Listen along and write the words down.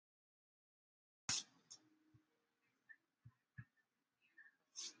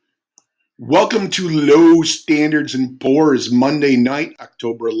Welcome to Low Standards and Pours Monday night,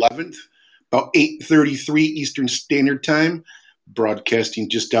 October 11th, about 8:33 Eastern Standard Time, broadcasting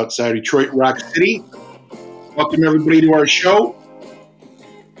just outside Detroit Rock City. Welcome everybody to our show.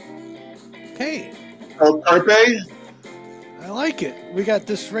 Hey, El Carpe. I like it. We got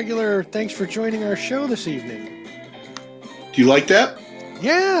this regular thanks for joining our show this evening. Do you like that?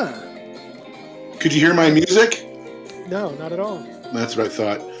 Yeah. Could you hear my music? No, not at all. That's what I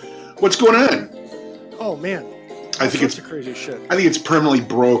thought. What's going on? Oh man. I think it's crazy shit. I think it's permanently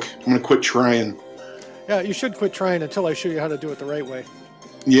broke. I'm going to quit trying. Yeah, you should quit trying until I show you how to do it the right way.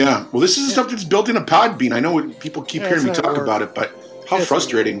 Yeah. Well, this is stuff that's built in a Podbean. I know people keep hearing me talk about it, but how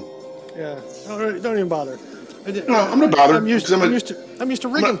frustrating. Yeah. Don't even bother. No, I'm going to bother. I'm used to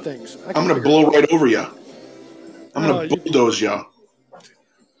rigging things. I'm going to blow right over you. I'm going to bulldoze you.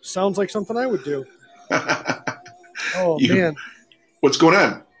 Sounds like something I would do. Oh, man. What's going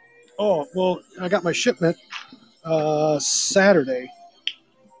on? Oh, well, I got my shipment Saturday.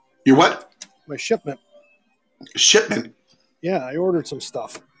 Your what? My shipment. Shipment? Yeah, I ordered some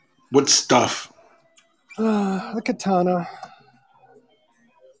stuff. What stuff? A katana.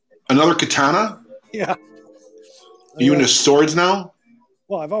 Another katana? Yeah. Are you into swords now?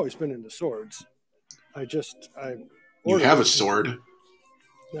 Well, I've always been into swords. You have a sword.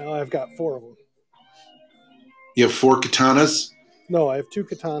 Now I've got 4 of them. You have 4 katanas? No, I have 2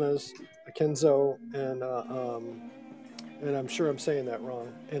 katanas, a kenzo, and I'm sure I'm saying that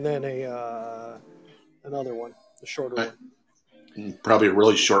wrong. And then another one, the shorter one. Probably a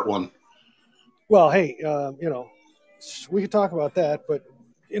really short one. Well, hey, we could talk about that, but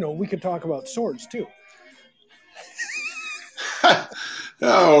we could talk about swords too.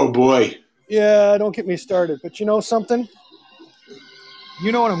 Oh boy. Yeah, don't get me started. But you know something?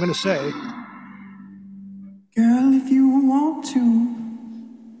 You know what I'm going to say. Girl, if you want to,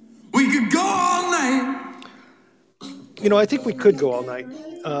 we could go all night. I think we could go all night.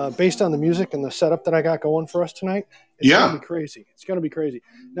 Based on the music and the setup that I got going for us tonight, it's going to be crazy. It's going to be crazy.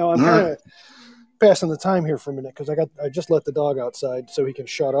 Now, I'm kind of passing the time here for a minute because I just let the dog outside so he can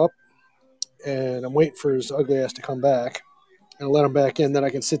shut up. And I'm waiting for his ugly ass to come back. And I'll let him back in. Then I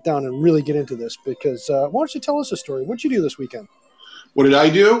can sit down and really get into this because why don't you tell us a story? What'd you do this weekend? What did I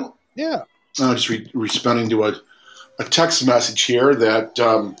do? Yeah. Just responding to a text message here that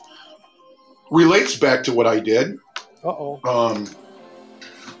relates back to what I did. Uh-oh.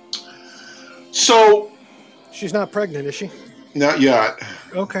 So. She's not pregnant, is she? Not yet.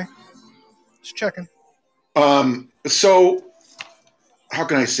 Okay. Just checking. So, how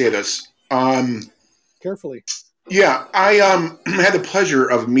can I say this? Carefully. Yeah, I had the pleasure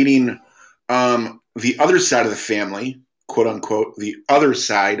of meeting the other side of the family, quote unquote, the other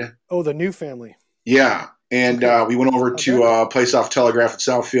side. Oh, the new family. Yeah, and we went over to a place off Telegraph at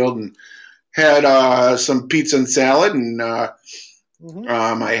Southfield and had some pizza and salad, and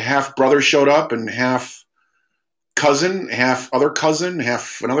my half brother showed up, and half cousin, half other cousin,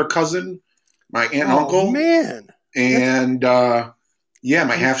 half another cousin, my aunt and uncle. Oh man! And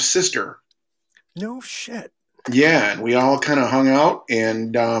my half sister. No shit. Yeah, and we all kind of hung out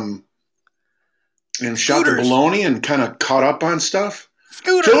and shot the baloney and kind of caught up on stuff.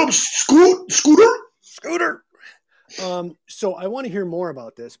 Scooter. Scooter. So I want to hear more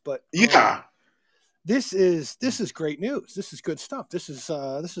about this, but this is great news. This is good stuff. This is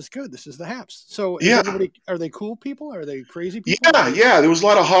good. This is the Haps. So are they cool people? Are they crazy people? Yeah. There was a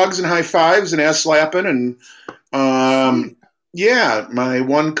lot of hugs and high fives and ass slapping and my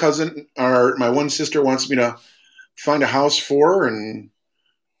one cousin or my one sister wants me to find a house for her, and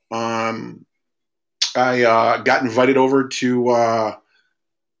I got invited over to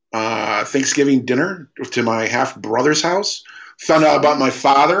Thanksgiving dinner to my half brother's house. Found out about my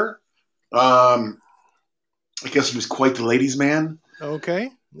father. I guess he was quite the ladies' man. Okay,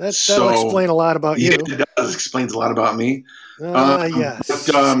 that'll explain a lot about you. Yeah, it does. Explains a lot about me.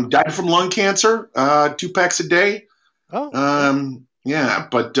 Yes. But, died from lung cancer. 2 packs a day. Oh. Yeah,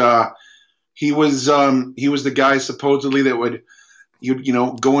 but he was the guy supposedly that would you'd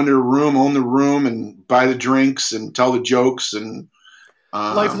go into a room, own the room, and buy the drinks and tell the jokes and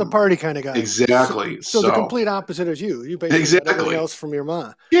life of the party kind of guy. Exactly. So the complete opposite is you. You basically got everything else from your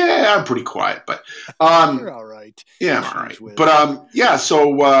mom. Yeah, I'm pretty quiet, but you're all right. Yeah, I'm all right. But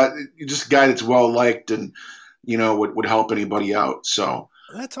so just a guy that's well liked and would help anybody out. So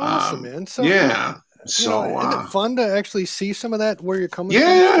that's awesome, man. So yeah. So isn't it fun to actually see some of that where you're coming from?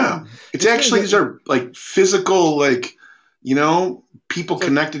 Yeah. It's actually these are like physical, people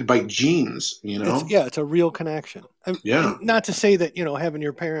connected by genes, It's a real connection. Yeah. Not to say that, having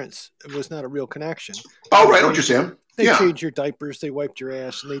your parents was not a real connection. Oh, right. I know what you're saying. They changed your diapers, they wiped your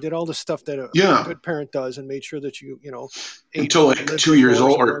ass, and they did all the stuff that a good parent does, and made sure that you until like 2 years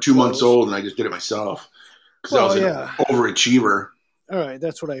old or 2 months old, and I just did it myself because I was an overachiever. All right,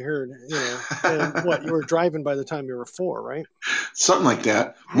 that's what I heard. And what, you were driving by the time you were 4, right? Something like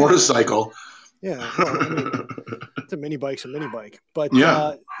that. Motorcycle. Yeah, well, I mean, it's a mini bike's a mini bike, but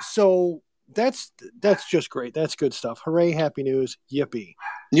so that's just great. That's good stuff. Hooray! Happy news! Yippee!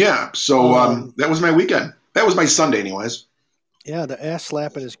 Yeah. So that was my weekend. That was my Sunday, anyways. Yeah, the ass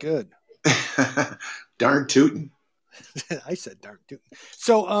slapping is good. Darn tootin'. I said darn tootin'.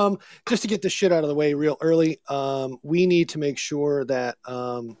 So just to get this shit out of the way real early, we need to make sure that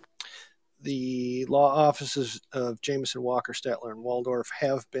the law offices of Jameson, Walker, Statler, and Waldorf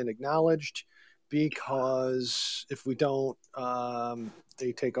have been acknowledged, because if we don't,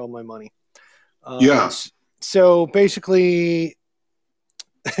 they take all my money. So basically,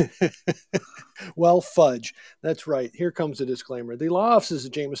 well, fudge. That's right. Here comes the disclaimer. The law offices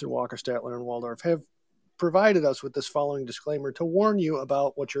of Jameson, Walker, Statler, and Waldorf have provided us with this following disclaimer to warn you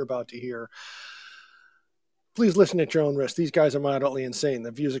about what you're about to hear. Please listen at your own risk. These guys are moderately insane.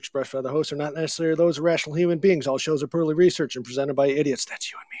 The views expressed by the hosts are not necessarily those of rational human beings. All shows are poorly researched and presented by idiots.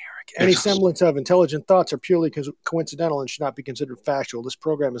 That's you and me, Eric. Any semblance of intelligent thoughts are purely coincidental and should not be considered factual. This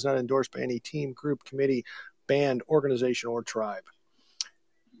program is not endorsed by any team, group, committee, band, organization, or tribe.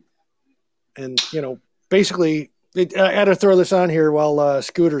 And, basically, I had to throw this on here while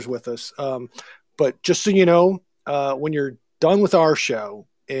Scooter's with us. But just so you know, when you're done with our show,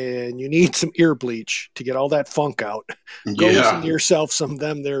 and you need some ear bleach to get all that funk out, go listen to yourself some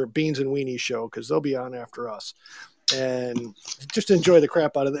of their Beans and Weenies show, because they'll be on after us. And just enjoy the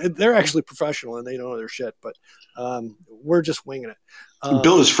crap out of it. They're actually professional, and they know their shit, but we're just winging it.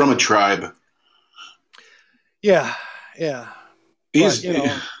 Bill is from a tribe. Yeah. But,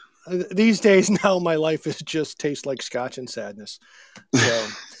 these days now, my life is just tastes like scotch and sadness. So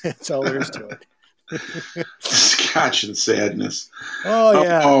that's all there is to it. Scotch and sadness. Oh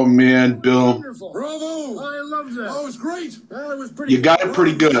yeah. Oh man, Bill. Wonderful. Bravo! I love that. Oh, it was great. Well, it was pretty. You got it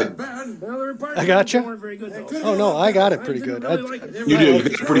pretty good. I got you. Oh no, I got it pretty good. You do. You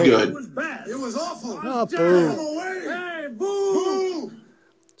got it pretty good. It was bad. It was awful. Oh, boo. Hey, boo!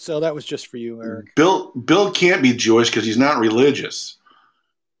 So that was just for you, Eric. Bill can't be Jewish because he's not religious.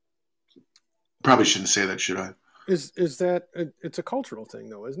 Probably shouldn't say that, should I? Is that it's a cultural thing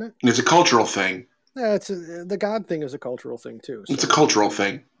though, isn't it? It's a cultural thing. Yeah, the God thing is a cultural thing too. So. It's a cultural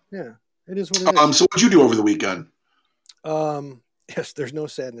thing. Yeah, it is what it is. So what'd you do over the weekend? Yes, there's no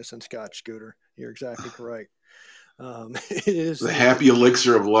sadness in Scotch, Scooter. You're exactly correct. It is the happy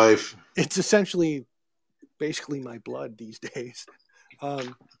elixir of life. It's essentially, basically my blood these days.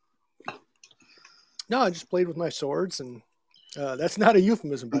 No, I just played with my swords, and that's not a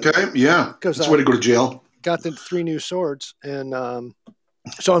euphemism. Okay, yeah, that's the way to go to jail. Got the 3 new swords, and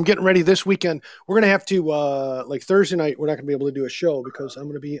so I'm getting ready this weekend. We're going to have to, like Thursday night, we're not going to be able to do a show because I'm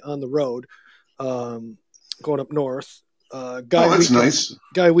going to be on the road, going up north. That's nice.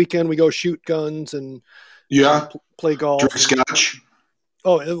 Guy weekend, we go shoot guns and play golf. Drink scotch.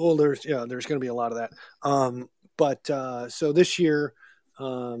 Oh, well, there's going to be a lot of that. But so this year,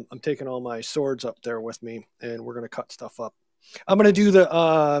 I'm taking all my swords up there with me, and we're going to cut stuff up. I'm going to do the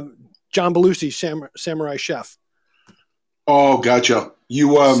John Belushi Samurai Chef. Oh, gotcha.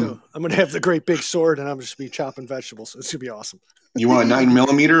 So I'm going to have the great big sword, and I'm just going to be chopping vegetables. It's going to be awesome. You want a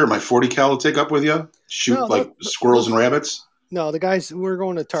 9mm or my 40 cal to take up with you? Shoot squirrels and rabbits? No, the guys, we're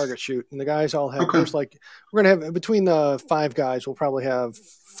going to target shoot, and the guys all have, we're going to have, between the 5 guys, we'll probably have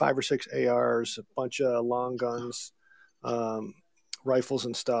 5 or 6 ARs, a bunch of long guns, rifles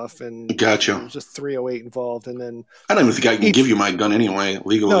and stuff, and gotcha. There's just 308 involved, and then I don't even think I can give you my gun anyway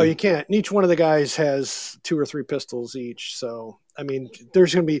legally. No, you can't. And each one of the guys has 2 or 3 pistols each. So I mean,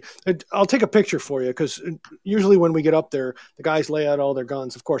 there's going to be. I'll take a picture for you because usually when we get up there, the guys lay out all their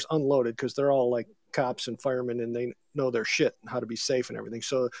guns, of course, unloaded because they're all like cops and firemen, and they know their shit and how to be safe and everything.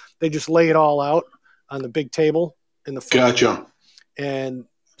 So they just lay it all out on the big table in the front. Gotcha. And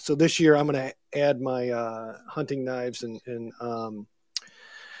so this year I'm going to add my hunting knives and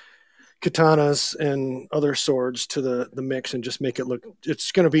katanas and other swords to the mix and just make it look.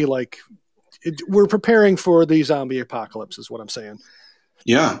 It's going to be like we're preparing for the zombie apocalypse, is what I'm saying.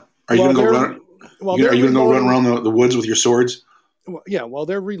 Yeah. Are you going to go run? Are you going to go run around the woods with your swords? Well, yeah. While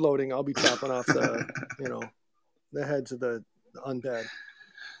they're reloading, I'll be chopping off the the heads of the undead.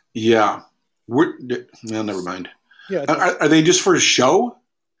 Yeah. Well, never mind. Yeah. Are they just for show?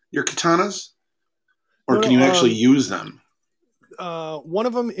 Your katanas, or can you actually use them? One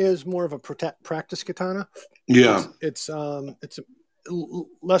of them is more of a practice katana. Yeah, it's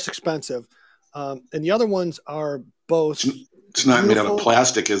less expensive. And the other ones are both. It's not beautiful. Made out of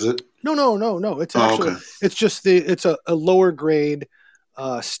plastic, is it? No. It's actually it's just it's a lower grade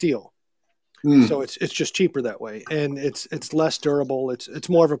steel. So it's just cheaper that way, and it's less durable. It's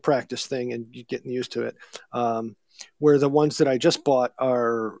more of a practice thing, and you're getting used to it. Where the ones that I just bought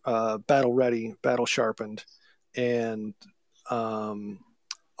are battle ready, battle sharpened, and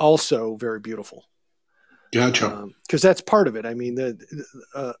also very beautiful. Gotcha. Because that's part of it. I mean,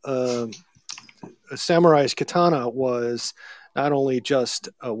 a samurai's katana was not only just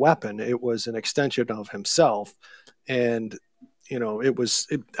a weapon; it was an extension of himself, and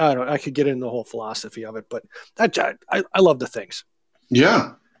I could get into the whole philosophy of it, but I love the things.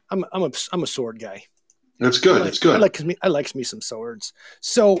 Yeah, I'm a sword guy. That's good. That's good. I like me some swords.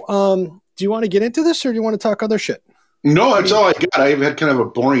 So, do you want to get into this, or do you want to talk other shit? No, that's all I got. I've had kind of a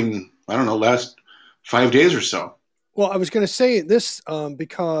boring, last 5 days or so. Well, I was going to say this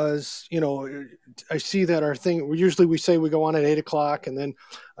because I see that our thing. We say we go on at 8:00, and then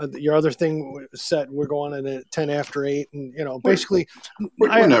your other thing set we're going on at 10 after 8, and basically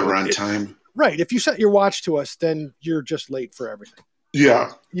we're never on time. Right. If you set your watch to us, then you're just late for everything.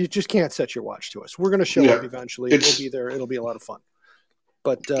 Yeah. You just can't set your watch to us. We're going to show up eventually. We'll be there. It'll be a lot of fun.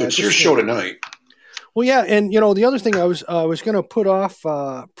 But it's your show tonight. Well, yeah, and the other thing I was going to put off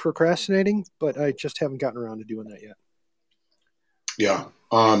procrastinating, but I just haven't gotten around to doing that yet. Yeah.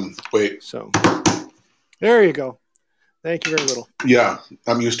 Wait. So there you go. Thank you very little. Yeah,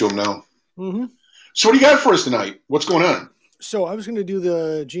 I'm used to them now. Mm-hmm. So what do you got for us tonight? What's going on? So I was going to do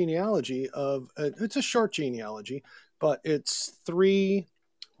the genealogy of it's a short genealogy, but it's 3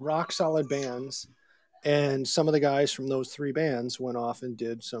 rock solid bands, and some of the guys from those 3 bands went off and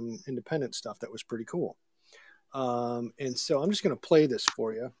did some independent stuff that was pretty cool. And so I'm just going to play this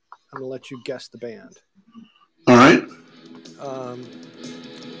for you. I'm going to let you guess the band. All right.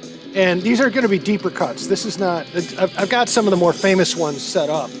 And these are going to be deeper cuts. This is not. I've got some of the more famous ones set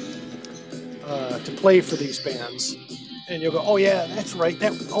up to play for these bands, and you'll go, "Oh yeah, that's right. They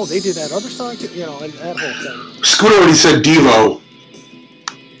did that other song, too, and that whole thing." Scooter already said Devo.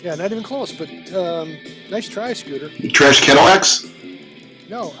 Yeah, not even close, but nice try, Scooter. Trash Kettle X?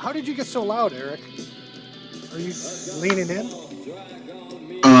 No. How did you get so loud, Eric? Are you leaning in?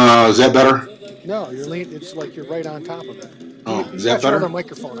 Is that better? No, you're leaning. It's like you're right on top of it. Oh, is that better? You got your other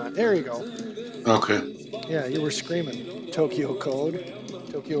microphone on. There you go. Okay. Yeah, you were screaming. Tokyo Code.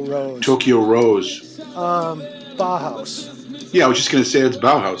 Tokyo Rose. Tokyo Rose. Bauhaus. Yeah, I was just going to say it's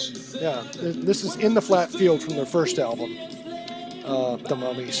Bauhaus. Yeah, this is In the Flat Field from their first album, The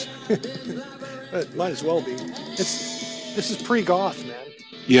Mummies. It might as well be. This is pre-goth, man.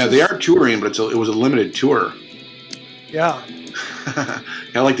 Yeah, they are touring, but it was a limited tour. Yeah.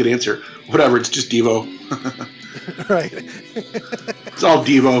 I like that answer. Whatever, it's just Devo. Right. It's all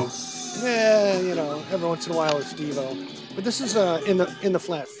Devo. Yeah, every once in a while it's Devo. But this is in the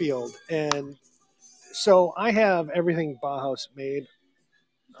Flat Field, and so I have everything Bauhaus made.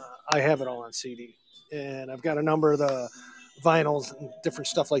 I have it all on CD, and I've got a number of the vinyls and different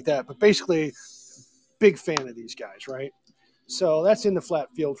stuff like that. But basically, big fan of these guys, right? So that's In the Flat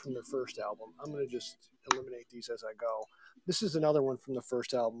Field from their first album. I'm going to just eliminate these as I go. This is another one from the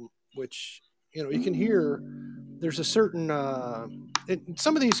first album, which you can hear. There's a certain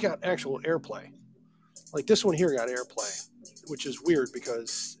some of these got actual airplay. Like this one here got airplay, which is weird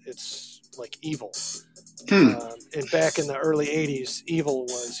because it's like Evil. And back in the early 80s, Evil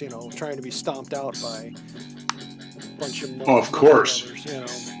was, trying to be stomped out by a bunch of... Oh, of course.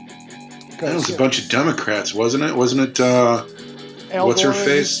 That was a bunch of Democrats, wasn't it? Wasn't it, what's her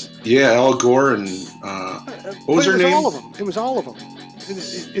face? Yeah, Al Gore and... what was her name? It was all of them.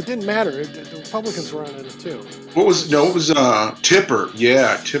 It didn't matter. The Republicans were on it, too. What was Tipper.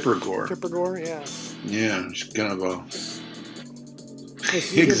 Yeah, Tipper Gore. Tipper Gore, yeah. Yeah, she's kind of a...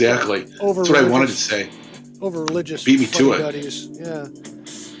 Exactly. That's what I wanted to say. Over religious. Beat me to it. Buddies. Yeah.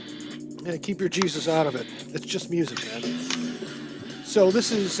 Yeah, keep your Jesus out of it. It's just music, man. So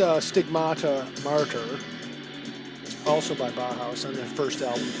this is Stigmata Martyr, also by Bauhaus on their first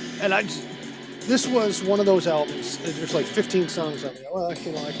album. And this was one of those albums. There's like 15 songs on there. Well, I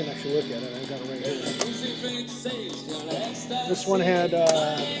can actually look at it. I've got it right here. This one had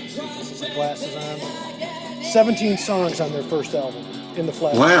glasses on. 17 songs on their first album in the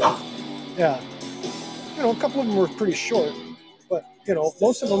Flat. Wow. Yeah. A couple of them were pretty short, but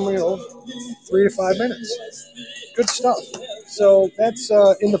most of them were 3 to 5 minutes. Good stuff. So that's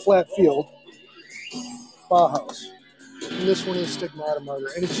In the Flat Field, Bauhaus. And this one is Stigmata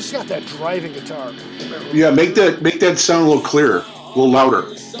Martyr, and it's just got that driving guitar. Yeah, make that sound a little clearer, a little louder.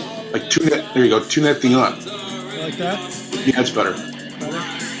 Like tune that. There you go. Tune that thing up. You like that? Yeah, that's better.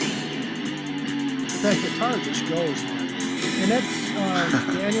 That guitar just goes, man. And that's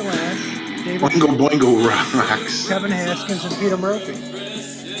Daniel Ash, David Boingo Boingo rocks. Kevin Haskins, and Peter Murphy.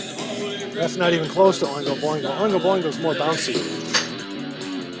 That's not even close to Oingo Boingo. Oingo Boingo's more bouncy.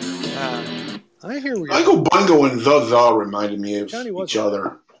 I hear we Oingo Boingo and The reminded me of each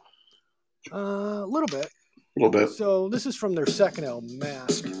other. A little bit. A little bit. So this is from their second album,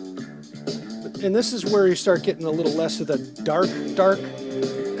 Mask. And this is where you start getting a little less of the dark,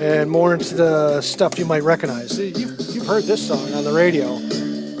 and more into the stuff you might recognize. You've heard this song on the radio.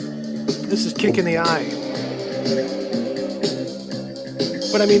 This is Kick in the Eye.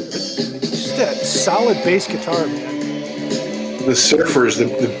 But I mean, just that solid bass guitar, man. The Surfers, the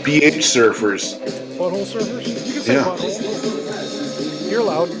BH Surfers. Butthole Surfers? You can say butthole. You're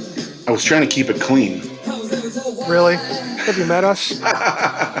loud. I was trying to keep it clean. Really? Have you met us?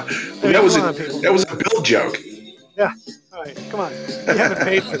 That was a Bill joke. Yeah. All right. Come on. You haven't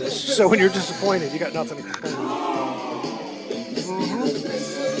paid for this, so when you're disappointed, you got nothing to complain about.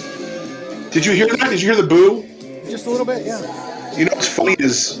 Mm-hmm. Did you hear that? Did you hear the boo? Just a little bit, yeah. You know what's funny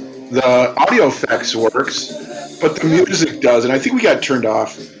is the audio effects works, but the music doesn't. I think we got turned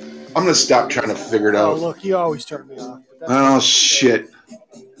off. I'm gonna stop trying to figure it out. Oh, look, you always turn me off. Oh shit.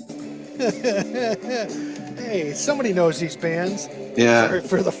 Hey, somebody knows these bands. Yeah. Sorry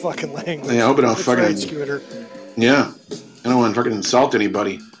for the fucking language. Yeah, I hope I don't fucking. Right, Scooter. Yeah. I don't want to fucking insult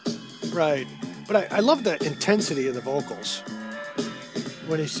anybody. Right. But I love the intensity of the vocals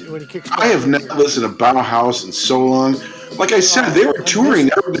when he kicks back. I have not listened to Bauhaus in so long. Like I said, they were touring,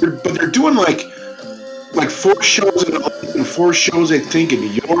 but they're doing like 4 shows and 4 shows, I think, in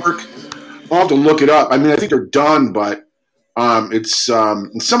New York. I'll have to look it up. I mean, I think they're done, but it's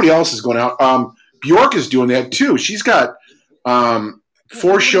and somebody else is going out. Bjork is doing that too. She's got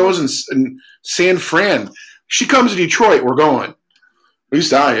 4 shows in San Fran. She comes to Detroit. We're going. At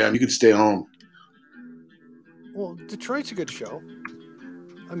least I am. You could stay home. Well, Detroit's a good show.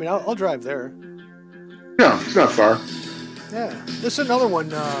 I mean, I'll drive there. Yeah, it's not far. Yeah. This is another one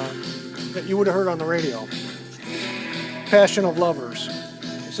that you would have heard on the radio. Passion of Lovers.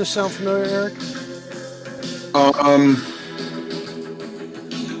 Does this sound familiar, Eric?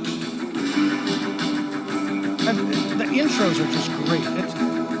 The intros are just great. It's,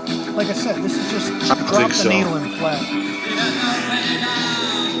 like I said, this is just drop the needle and play.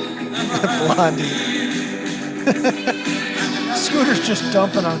 Blondie. Scooter's just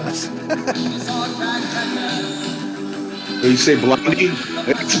dumping on us. You say Blondie?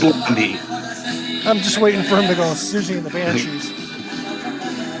 It's Blondie. I'm just waiting for him to go Susie and the Banshees.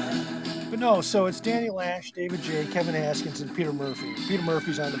 But no, so it's Daniel Ash, David J., Kevin Haskins, and Peter Murphy. Peter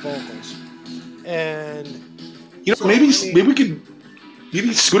Murphy's on the vocals. And you know, so, maybe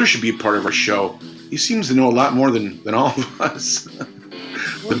Scooter should be a part of our show. He seems to know a lot more than all of us.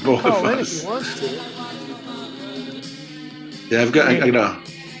 Than both of us. If he wants to. Yeah, I got.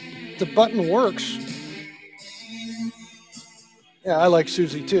 The button works. Yeah, I like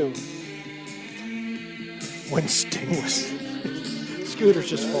Susie too. When Sting was Scooter's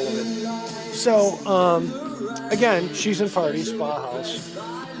just full of it. So, again, she's in Parties, Bauhaus.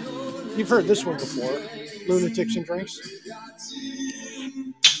 You've heard this one before, Lunatics and Drinks.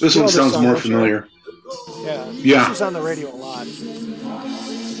 This one sounds more familiar. Yeah. Yeah. This is on the radio a lot.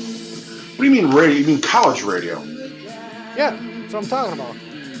 What do you mean radio? You mean college radio? Yeah, that's what I'm talking about.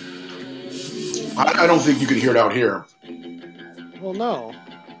 I don't think you could hear it out here. Well, no.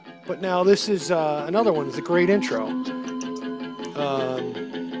 But now this is another one. It's a great intro.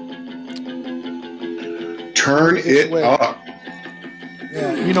 Turn it up.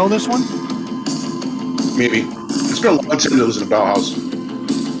 Yeah, you know this one? Maybe. It's been a long time to listen to Bauhaus.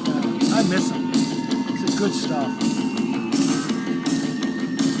 I miss them. It's good stuff.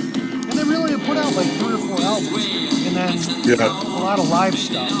 And they really put out like 3 or 4 albums. And then a lot of live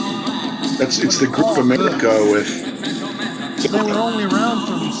stuff. It's the Group America with... They were only around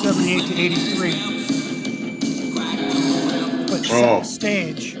from 78 to 83. But set the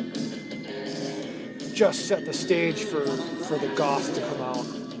stage. Just set the stage for the goth to come out.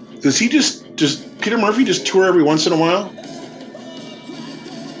 Does Peter Murphy just tour every once in a while?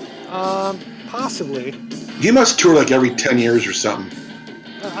 Possibly. He must tour like every 10 years or something.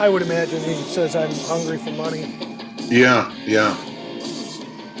 I would imagine he says, I'm hungry for money. Yeah.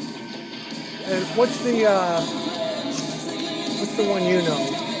 And what's the one you know?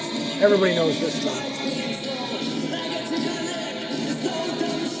 Everybody knows this one.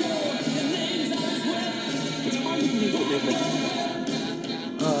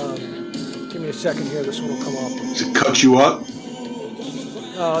 Give me a second here. This one will come up. Does it cut you up?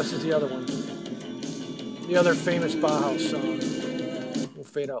 Oh, this is the other one. The other famous Bauhaus song. We'll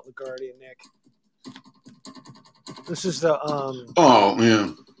fade out LaGuardia, Nick. This is the Oh yeah.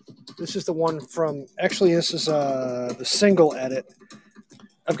 This is the one from. Actually, this is the single edit.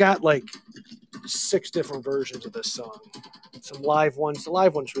 I've got like 6 different versions of this song. Some live ones. The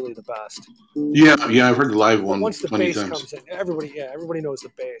live one's really the best. Yeah, I've heard the live one. Once the plenty bass of times. comes in, everybody knows the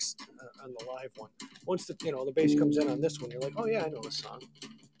bass on the live one. Once the the bass comes in on this one, you're like, oh yeah, I know this song.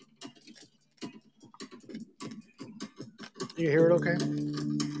 You hear it okay?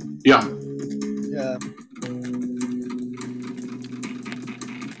 Yeah. Yeah.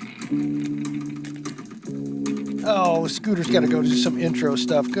 Oh, Scooter's got to go do some intro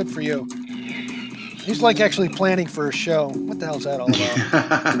stuff. Good for you. He's like actually planning for a show. What the hell's that all about?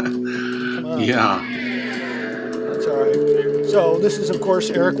 Come on. Yeah. That's all right. So this is, of course,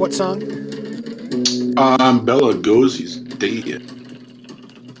 Eric. What song? Bela Lugosi's Dead.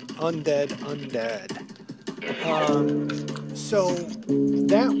 Undead. So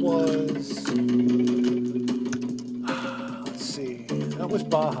that was. Let's see. That was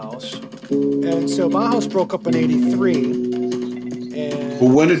Bauhaus. And so Bauhaus broke up in '83. And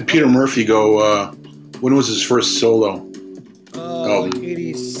Well, when did Peter Murphy go? When was his first solo? Like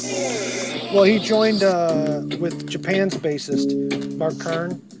 80s. Well, he joined with Japan's bassist Mark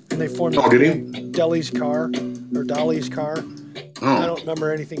Kern, and they formed Dolly's Car. Oh. I don't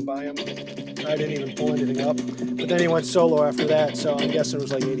remember anything by him. I didn't even pull anything up. But then he went solo after that, so I'm guessing it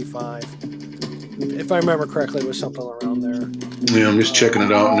was like 85. If I remember correctly, it was something around there. Yeah, I'm just checking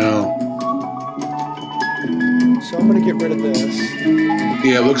it out now. So I'm going to get rid of this.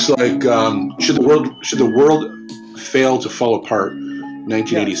 Yeah, it looks like should the world fail to fall apart,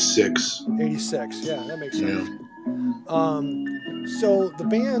 1986. 86, yeah, that makes sense. Yeah. So the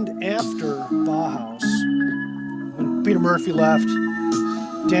band after Bauhaus, when Peter Murphy left,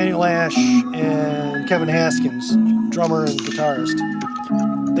 Daniel Ash and Kevin Haskins, drummer and guitarist,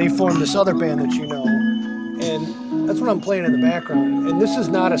 they formed this other band that you know, and that's what I'm playing in the background. And this is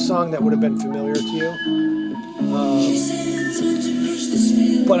not a song that would have been familiar to you.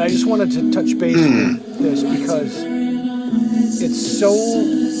 But I just wanted to touch base with this because it's so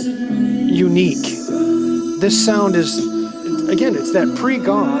unique. This sound is, again, it's that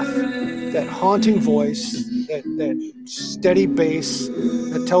pre-goth, that haunting voice, that steady bass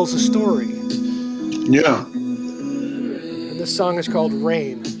that tells a story. Yeah. And this song is called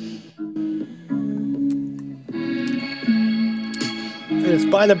Rain. And it's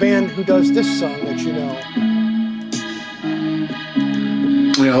by the band who does this song that you know.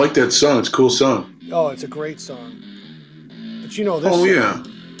 Yeah, I like that song. It's a cool song. Oh, it's a great song. But you know this song. Yeah.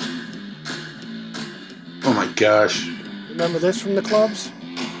 Oh my gosh. Remember this from the clubs?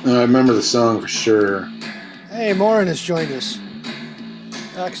 I remember the song for sure. Hey, Morin has joined us.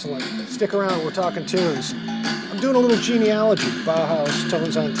 Excellent. Stick around, we're talking tunes. I'm doing a little genealogy. Bauhaus,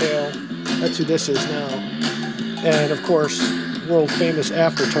 Tones on Tail. That's who this is now. And of course, world famous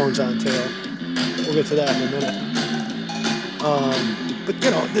after Tones on Tail. We'll get to that in a minute. But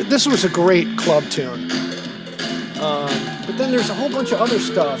you know, this was a great club tune. But then there's a whole bunch of other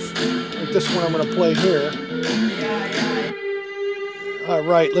stuff, like this one I'm going to play here. All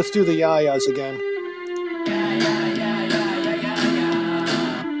right, let's do the yayas again.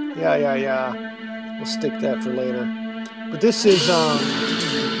 Yeah. We'll stick that for later. But this is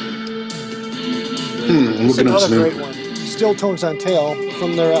it's another great one. Still Tones on Tail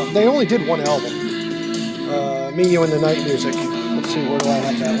from their. They only did one album. Me, You, and the Night Music. Let's see, where do I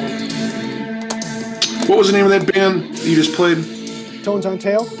have that one? What was the name of that band you just played? Tones on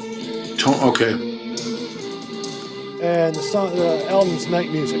Tail. Okay. And the album's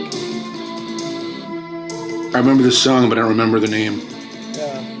Night Music. I remember the song, but I don't remember the name.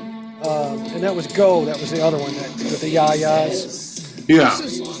 Yeah. And that was Go. That was the other one with the yayas. Yeah.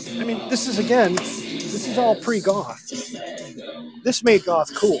 This is all pre-goth. This made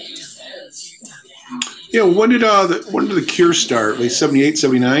goth cool. Yeah, when did the Cure start? Like 78,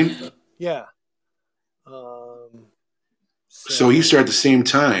 79? Yeah. So he started at the same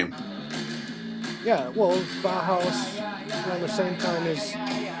time. Yeah, well, Bauhaus around the same time as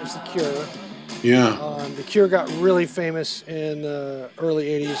the Cure. Yeah. The Cure got really famous in the early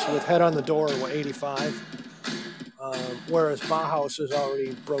 80s with Head on the Door, 85. Whereas Bauhaus was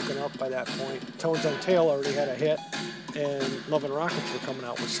already broken up by that point. Tones on Tail already had a hit, and Love and Rockets were coming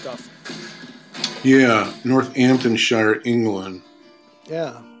out with stuff. Yeah, Northamptonshire, England.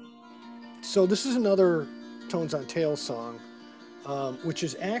 Yeah. So this is another Tones on Tail song, which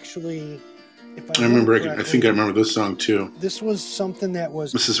is actually, if I remember correctly, I think I remember this song too. This was something that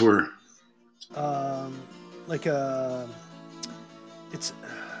was. This is where. It's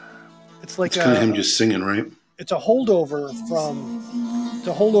like it's kind of him just singing, right? It's a holdover from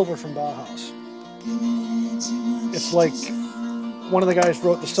Bauhaus. it's like one of the guys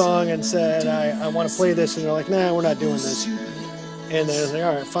wrote the song and said, I want to play this, and they're like, nah, we're not doing this. And then I was like,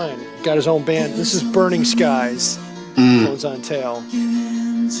 all right, fine. Got his own band. This is Burning Skies, Tones on Tail.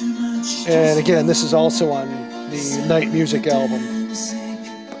 And again, this is also on the Night Music album.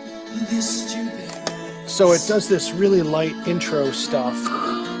 So it does this really light intro stuff,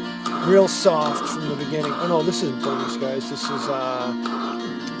 real soft from the beginning. Oh no, this isn't Burning Skies. This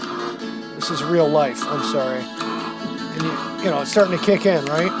is Real Life. I'm sorry. And you know, it's starting to kick in,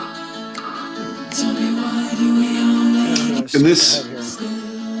 right? And this,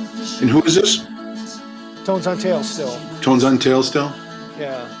 and who is this? Tones on Tail still. Tones on Tail still?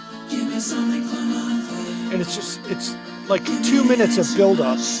 Yeah. And it's like 2 minutes of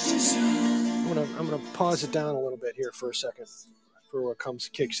build-up. I'm gonna pause it down a little bit here for a second for what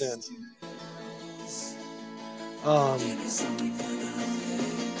kicks in.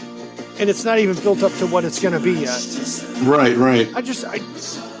 And it's not even built up to what it's gonna be yet. Right.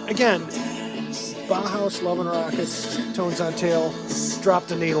 Again, Bauhaus, Love and Rockets, Tones on Tail, drop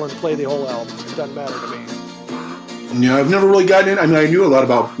the needle and play the whole album. It doesn't matter to me. Yeah, I've never really gotten in. I mean, I knew a lot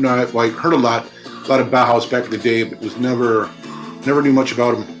about, I heard a lot of Bauhaus back in the day, but was never knew much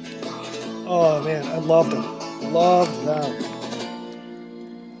about them. Oh man, I loved them. Loved them.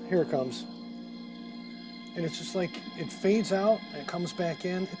 Here it comes. And it's just like, it fades out and it comes back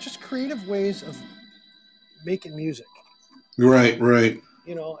in. It's just creative ways of making music. Right.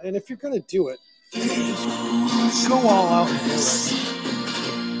 You know, and if you're going to do it, just go all out and do it.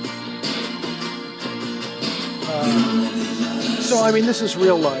 So, I mean, this is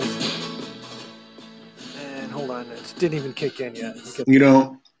Real Life. And hold on, it didn't even kick in yet. You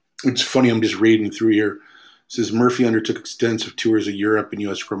know, it's funny, I'm just reading through here. It says Murphy undertook extensive tours of Europe and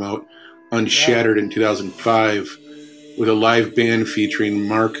U.S. to promote Unshattered in 2005 with a live band featuring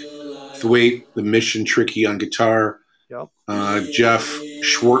Mark Thwaite, The Mission Tricky on guitar, Jeff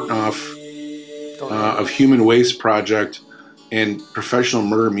Schwartnoff of Human Waste Project and Professional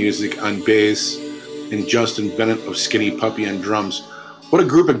Murder Music on bass, and Justin Bennett of Skinny Puppy on drums. What a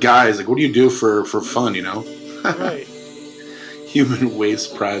group of guys. Like, what do you do for fun, you know? Right. Human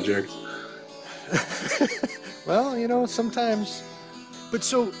Waste Project. Well, you know, sometimes... But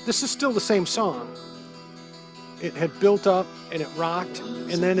so, this is still the same song. It had built up, and it rocked,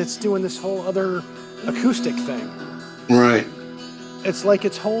 and then it's doing this whole other acoustic thing. Right. It's like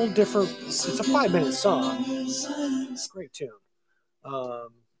its whole different... It's a 5-minute song. Great tune.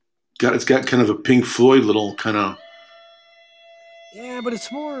 It's got kind of a Pink Floyd little kind of... Yeah, but it's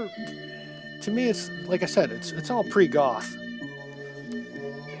more... To me, it's like I said, it's all pre-goth.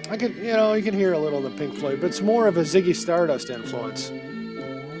 You can hear a little of the Pink Floyd, but it's more of a Ziggy Stardust influence.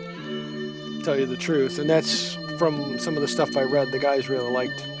 To tell you the truth, and that's from some of the stuff I read. The guys really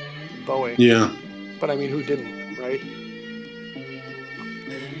liked Bowie. Yeah. But I mean, who didn't, right?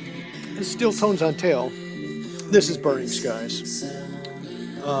 It's still Tones on Tail. This is Burning Skies.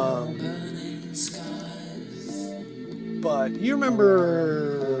 But you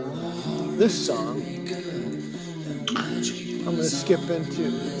remember this song? I'm going to skip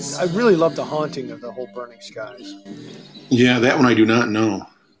into... I really love the haunting of the whole Burning Skies. Yeah, that one I do not know.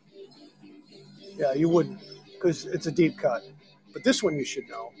 Yeah, you wouldn't, because it's a deep cut. But this one you should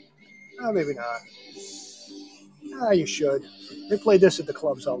know. Maybe not. You should. They play this at the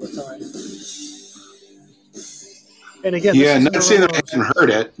clubs all the time. And again... Yeah, not saying that I haven't heard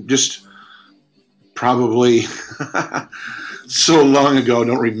it. Just probably so long ago, I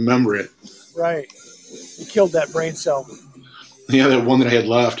don't remember it. Right. You killed that brain cell. Yeah, that one that I had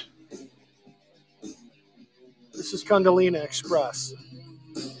left. This is Kundalini Express.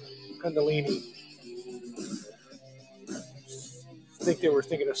 Kundalini. I think they were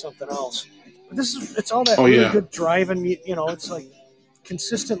thinking of something else. But it's all that really good driving, you know, it's like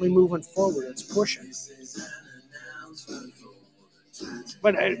consistently moving forward. It's pushing.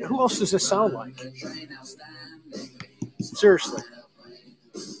 But who else does this sound like? Seriously.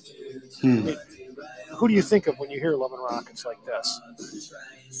 Who do you think of when you hear Love and Rockets like this?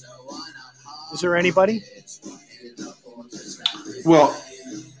 Is there anybody? Well,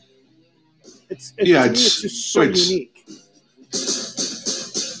 it's just so unique.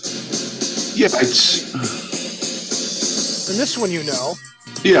 Yeah, it's... And this one you know.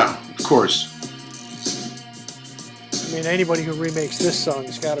 Yeah, of course. I mean, anybody who remakes this song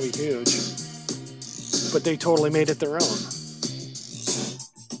has got to be huge. But they totally made it their own.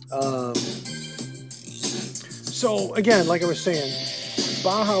 So, again, like I was saying,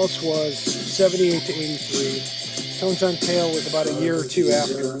 Bauhaus was 78 to 83. Tones on Tail was about a year or two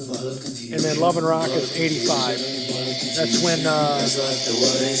after. And then Love and Rockets, 85. That's when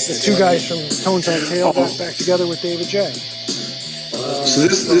the two guys from Tones on Tail got back together with David J. So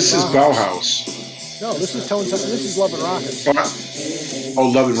this is Bauhaus. No, this is Tones. This is Love and Rockets. Oh,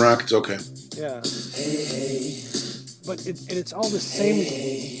 Love and Rockets. Okay. Yeah. But it's all the same.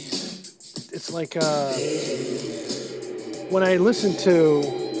 It's like when I listen to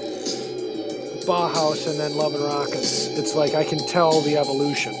Bauhaus and then Love and Rockets, it's like I can tell the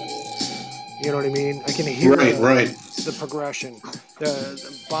evolution. You know what I mean? I can hear the progression. The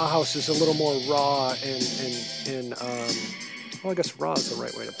Bauhaus is a little more raw and well, I guess raw is the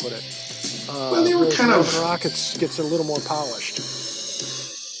right way to put it. Well, they were kind Love and Rockets gets a little more polished.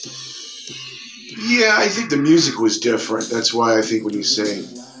 Yeah, I think the music was different. That's why I think when you say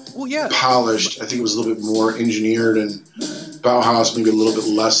polished, I think it was a little bit more engineered, and Bauhaus maybe a little bit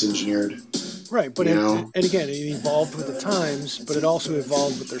less engineered. Right, but and again, it evolved with the times, but it also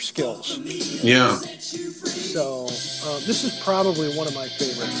evolved with their skills. Yeah. So this is probably one of my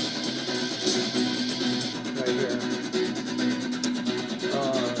favorites right here.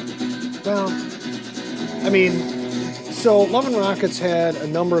 Well, I mean, so Love and Rockets had a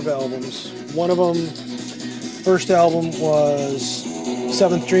number of albums. One of them, first album was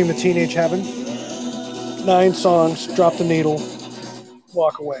Seventh Dream of Teenage Heaven. 9 songs, Drop the Needle,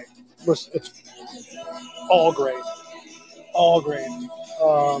 Walk Away. It's all great. All great.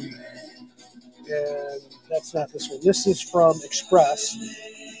 And that's not this one. This is from Express,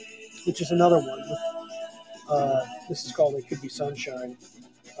 which is another one. This is called It Could Be Sunshine.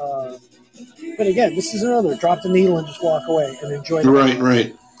 But again, this is another. Drop the needle and just walk away and enjoy the moment.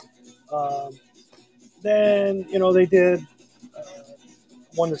 Right. Then, they did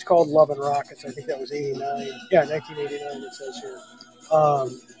one that's called Love and Rockets. I think that was 89. Yeah, 1989 it says here.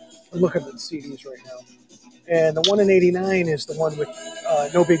 I'm looking at the CDs right now. And the one in 89 is the one with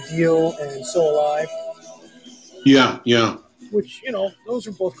No Big Deal and So Alive. Yeah. Which, those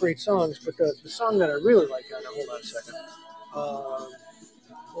are both great songs. But the song that I really like on it, hold on a second.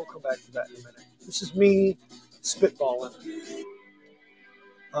 We'll come back to that in a minute. This is me spitballing.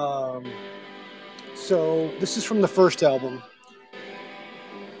 So this is from the first album.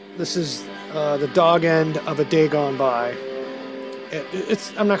 This is the dog end of A Day Gone By.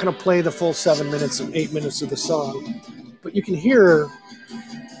 I'm not going to play the full 7 minutes and 8 minutes of the song, but you can hear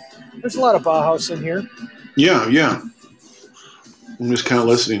there's a lot of Bauhaus in here. Yeah. I'm just kind of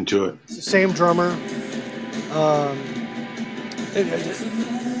listening to it. It's the same drummer.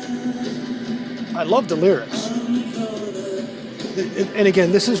 I love the lyrics. And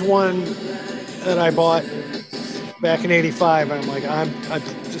again, this is one that I bought back in '85. And I'm like, I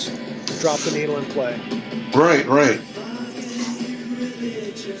just drop the needle and play. Right.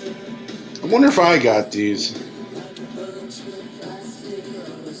 I wonder if I got these.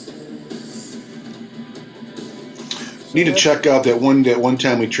 Need to check out that one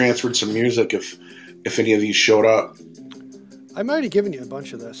time we transferred some music if any of these showed up. I might have given you a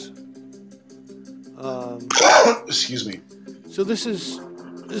bunch of this. Excuse me. So this is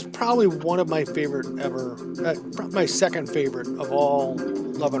probably one of my favorite ever, my second favorite of all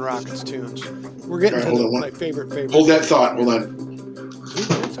Love and Rockets tunes. We're getting to my favorite. Hold that thought. Hold on.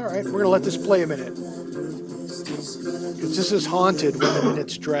 It's all right. We're going to let this play a minute. Because this is haunted when the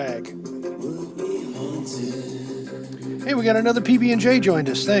minutes drag. Hey, we got another PB&J joined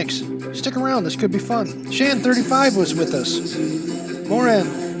us. Thanks. Stick around. This could be fun. Shan35 was with us. Moran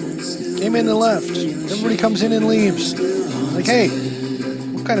came in and left. Everybody comes in and leaves. Like, hey,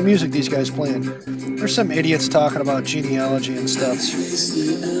 what kind of music these guys playing? There's some idiots talking about genealogy and stuff.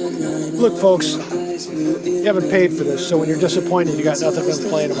 Look, folks, you haven't paid for this, so when you're disappointed, you got nothing to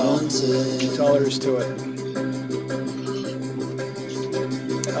complain about. That's all there is to it.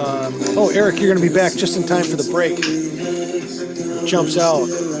 Eric, you're going to be back just in time for the break. Jumps out.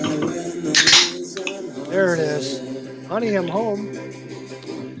 There it is. Honey, I'm home.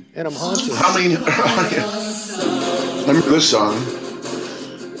 And I'm haunted. I remember this song.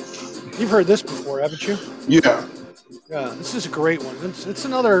 You've heard this before, haven't you? Yeah. Yeah, this is a great one. It's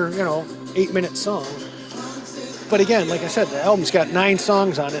another, 8-minute song. But again, like I said, the album's got 9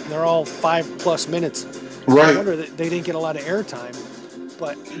 songs on it, and they're all 5+ minutes. Right. I wonder that they didn't get a lot of airtime,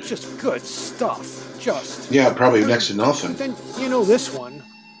 but it's just good stuff. Yeah, probably next to nothing. Then this one.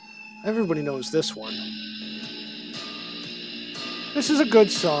 Everybody knows this one. This is a good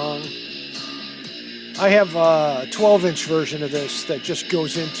song. I have a 12-inch version of this that just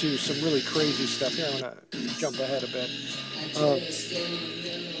goes into some really crazy stuff. Here, I'm going to jump ahead a bit.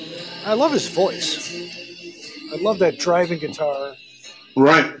 I love his voice. I love that driving guitar.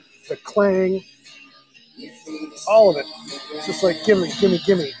 Right. The clang. All of it. It's just like, gimme, gimme,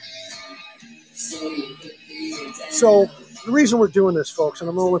 gimme. So the reason we're doing this, folks, and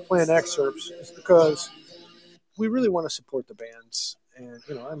I'm only playing excerpts, is because we really want to support the bands. And,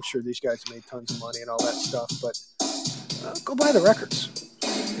 I'm sure these guys made tons of money and all that stuff, but go buy the records.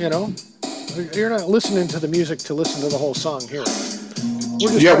 You're not listening to the music to listen to the whole song here.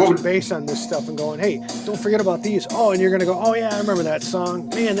 We're just touching base on this stuff and going, hey, don't forget about these. Oh, and you're going to go, oh, yeah, I remember that song.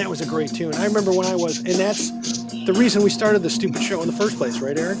 Man, that was a great tune. I remember when I was, and that's the reason we started this stupid show in the first place,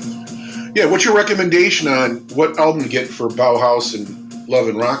 right, Eric? Yeah, what's your recommendation on what album to get for Bauhaus and Love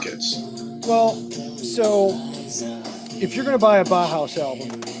and Rockets? Well, so if you're going to buy a Bauhaus album,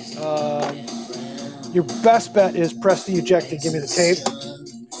 your best bet is press the eject and give me the tape.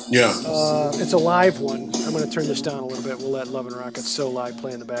 Yeah. It's a live one. I'm going to turn this down a little bit. We'll let Love and Rockets So Live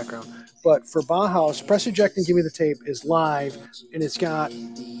play in the background. But for Bauhaus, press eject and give me the tape is live, and it's got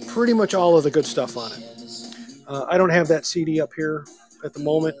pretty much all of the good stuff on it. I don't have that CD up here at the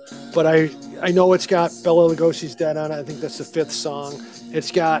moment, but I know it's got Bela Lugosi's Dead on it. I think that's the 5th song.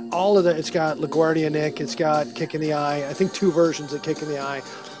 It's got all of the. It's got LaGuardia Nick. It's got Kick in the Eye. I think 2 versions of Kick in the Eye.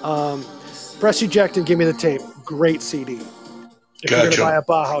 Press eject and give me the tape. Great CD. If you're going to buy a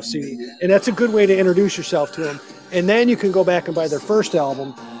Bauhaus CD. And that's a good way to introduce yourself to them. And then you can go back and buy their first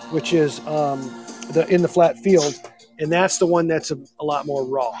album, which is In the Flat Field. And that's the one that's a lot more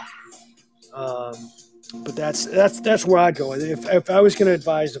raw. But that's where I'd go. If I was going to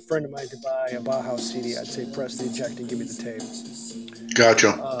advise a friend of mine to buy a Bauhaus CD, I'd say press the eject and give me the tape.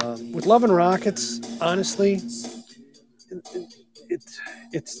 Gotcha. With Love and Rockets, honestly, it's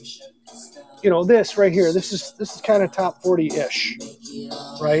this right here. This is kind of top 40-ish,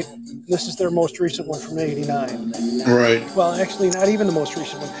 right? This is their most recent one from '89. Right. Well, actually, not even the most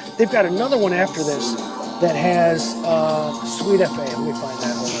recent one. They've got another one after this that has Sweet FA. Let me find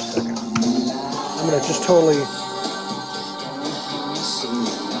that. Hold on a second. I'm gonna just totally.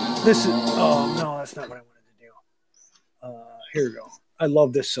 This is. Oh no, that's not what I wanted to do. Here we go. I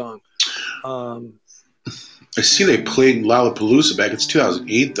love this song. I see they played Lollapalooza back. It's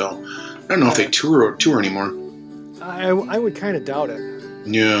 2008 though. I don't know if they tour anymore. I would kind of doubt it.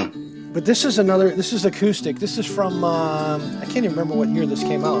 Yeah. But this is acoustic. This is from, I can't even remember what year this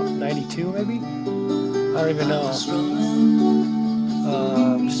came out. 92 maybe? I don't even know.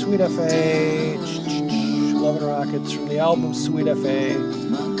 Sweet FA, Love and Rockets from the album Sweet FA.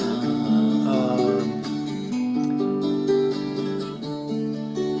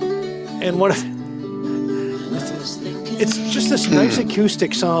 And what it's just this nice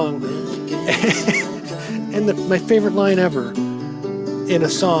acoustic song. And my favorite line ever in a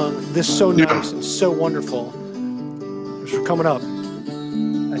song, this so nice and so wonderful. It's coming up,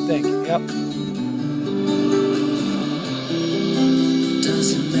 I think. Yep.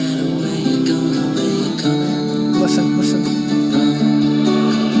 Doesn't matter where you're going or where you're coming. Listen.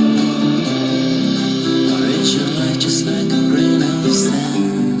 Or is your life just like a grain of sand?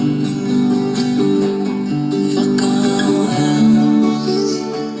 Fuck all else.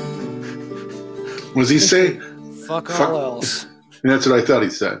 What does he say? Fuck all else. That's what I thought he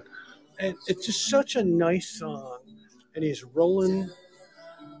said. And it's just such a nice song. And he's rolling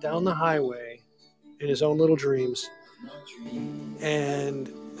down the highway in his own little dreams.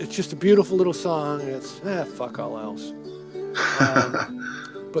 And it's just a beautiful little song. And it's, fuck all else.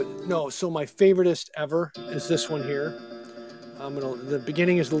 But no, so my favoriteest ever is this one here. The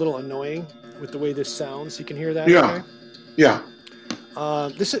beginning is a little annoying with the way this sounds. You can hear that? Yeah. Okay? Yeah.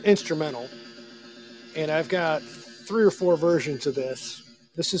 This is instrumental. And I've got 3 or 4 versions of this.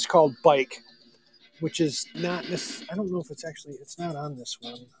 This is called Bike, which is not this. I don't know if it's not on this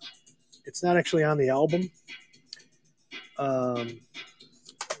one. It's not actually on the album.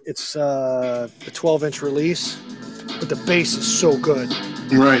 It's a 12-inch release, but the bass is so good.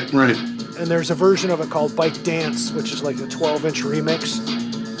 Right. And there's a version of it called Bike Dance, which is like a 12-inch remix,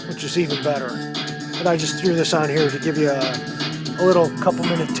 which is even better. And I just threw this on here to give you a little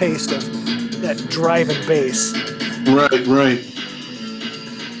couple-minute taste of that driving bass. Right.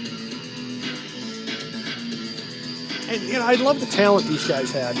 And I love the talent these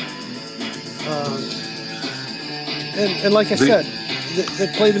guys had. And like I said, they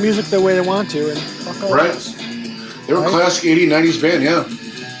play the music the way they want to, and fuck all else. They were a classic 80s, 90s band, yeah.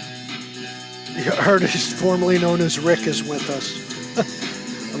 The artist formerly known as Rick is with us.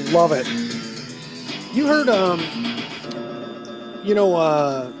 I love it. You heard,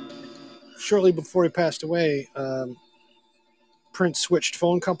 shortly before he passed away, Prince switched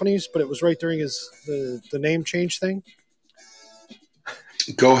phone companies, but it was right during the name change thing.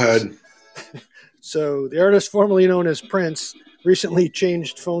 Go ahead. So the artist formerly known as Prince recently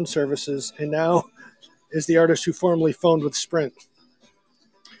changed phone services, and now is the artist who formerly phoned with Sprint.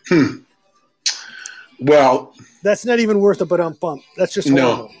 Well, that's not even worth a bump. That's just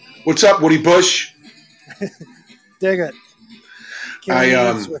horrible. No. What's up, Woody Bush? Dig it.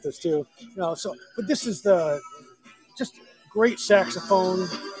 Kenny with us too. No, but this is just great saxophone,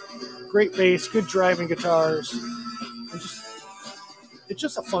 great bass, good driving guitars. It's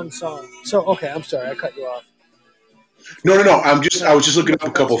just a fun song. So okay, I'm sorry, I cut you off. No. I was just looking up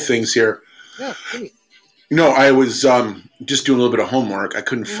a couple things here. Yeah. Great. I was just doing a little bit of homework. I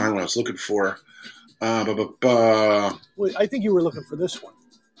couldn't find what I was looking for. Wait, I think you were looking for this one.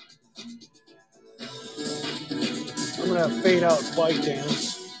 I'm going to fade out Bike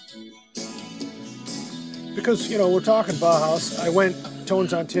Dance. Because, we're talking Bauhaus. I went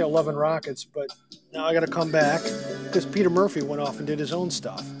Tones on Tail, Love and Rockets, but now I got to come back because Peter Murphy went off and did his own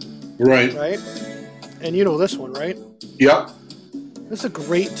stuff. Right. Right? And you know this one, right? Yep. This is a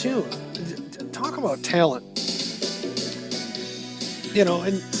great tune. Talk about talent.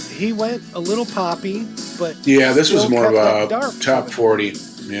 And he went a little poppy, but yeah, this was more of a top 40.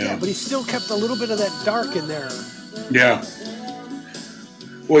 Yeah, but he still kept a little bit of that dark in there. Yeah.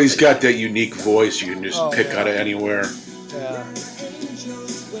 Well, he's got that unique voice you can just pick out of anywhere. Yeah.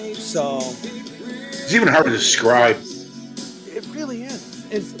 So it's even hard to describe. It really is.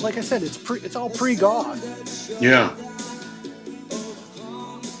 It's like I said, it's all pre-God. Yeah.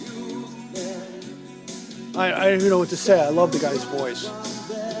 I don't even know what to say. I love the guy's voice.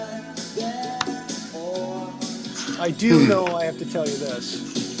 I do know I have to tell you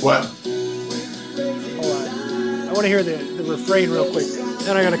this. What? Hold on. I want to hear the refrain real quick.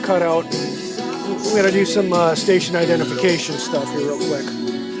 Then I got to cut out. We got to do some station identification stuff here real quick.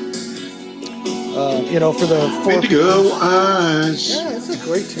 For the four Indigo Eyes. Yeah, it's a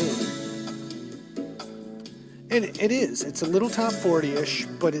great tune. And it is. It's a little top 40-ish,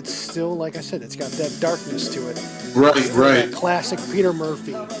 but it's still, like I said, it's got that darkness to it. Right. That classic Peter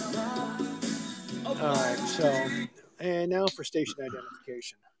Murphy. All right, and now for station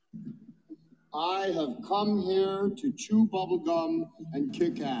identification. I have come here to chew bubblegum and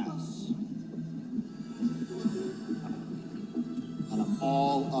kick ass. And I'm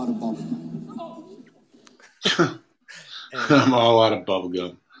all out of bubblegum. I'm all out of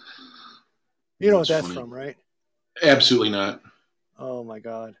bubblegum. You know what that's from, right? Absolutely not. Oh, my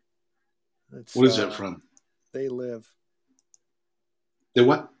God. What is that from? They Live. They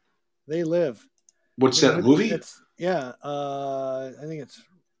what? They Live. What's that, movie? I think it's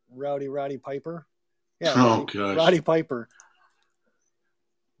Roddy Piper. Yeah. Gosh. Roddy Piper.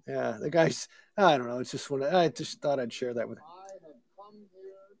 Yeah, the guy's, I don't know. It's just I just thought I'd share that with you. I have come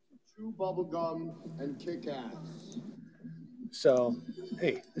here to chew bubblegum and kick ass. So,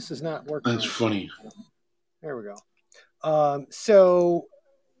 hey, this is not working. That's funny. There we go. So,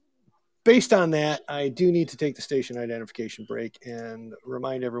 based on that, I do need to take the station identification break and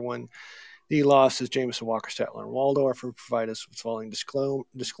remind everyone the losses Jameson, Walker, Statler, and Waldorf will provide us with the following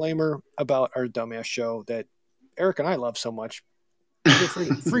disclaimer about our dumbass show that Eric and I love so much.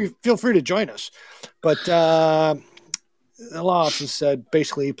 Feel free to join us. But the law office said,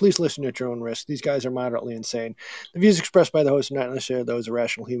 basically, please listen at your own risk. These guys are moderately insane. The views expressed by the host are not necessarily those of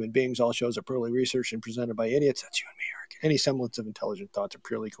rational human beings. All shows are poorly researched and presented by idiots. That's you and me, Eric. Any semblance of intelligent thoughts are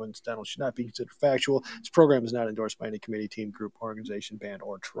purely coincidental, should not be considered factual. This program is not endorsed by any committee, team, group, organization, band,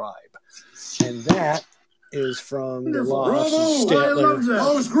 or tribe. And that is from the law office, Statler.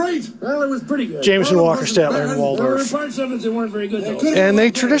 Oh, it was great. Well, it was pretty good. Jameson, Walker, Statler, and Waldorf. Parts of it, they weren't very good, though. And they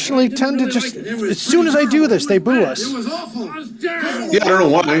traditionally tend to just, as soon as I do this, they boo us. It was awful. Yeah, I don't know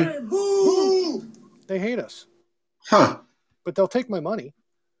why. Boo! They hate us. Huh. But they'll take my money.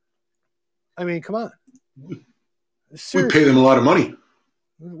 I mean, come on. Seriously. We pay them a lot of money.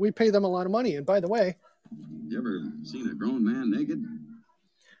 We pay them a lot of money. And by the way, you ever seen a grown man naked?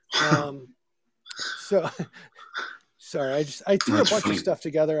 So, sorry, I threw a bunch of stuff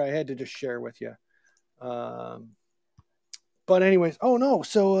together. I had to just share with you. But anyways, oh no,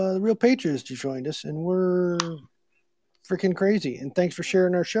 so the Real Patriots just joined us, and we're freaking crazy. And thanks for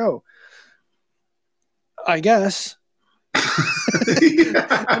sharing our show. I guess.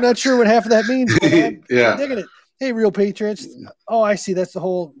 I'm not sure what half of that means, but I'm digging it. Hey, Real Patriots. Oh, I see. That's the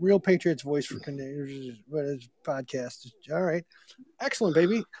whole Real Patriots voice for podcast. All right. Excellent,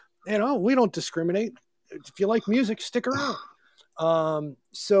 baby. We don't discriminate. If you like music, stick around.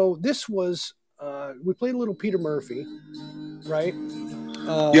 So this was, we played a little Peter Murphy, right?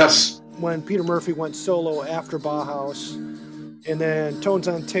 Yes. When Peter Murphy went solo after Bauhaus. And then Tones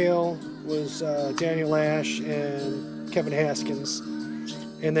on Tail was Daniel Ash and Kevin Haskins.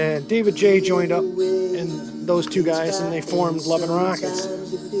 And then David J. joined up, and those two guys, and they formed Love and Rockets.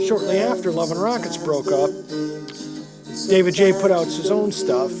 Shortly after Love and Rockets broke up, David J. put out his own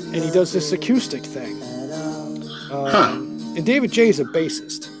stuff, and he does this acoustic thing. And David J. is a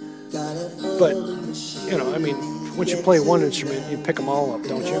bassist. But, you know, I mean, once you play one instrument, you pick them all up,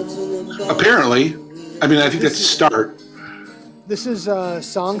 don't you? Apparently. I mean, I think that's a start. This is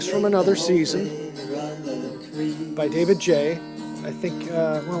Songs from Another Season by David J. I think,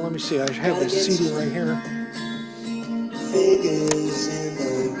 well, let me see. I have this CD right here.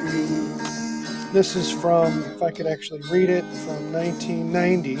 This is from, if I could actually read it, from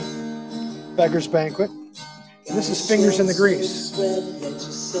 1990, Beggar's Banquet. And this is Fingers in the Grease.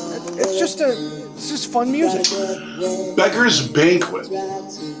 It's just fun music. Beggar's Banquet.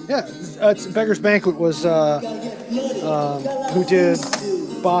 Yeah, Beggar's Banquet was who did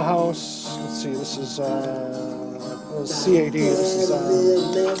Bauhaus. Let's see, this is CAD. This is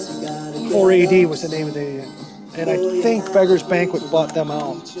 4AD was the name of the, and I think Beggar's Banquet bought them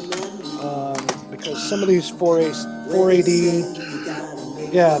out because some of these 4AD,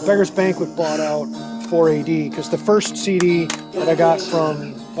 yeah, Beggar's Banquet bought out 4AD because the first CD that I got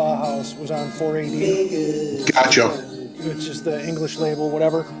from Bauhaus was on 4AD. Gotcha. Which is the English label,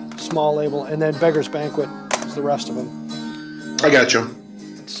 whatever, small label, and then Beggar's Banquet is the rest of them. I gotcha.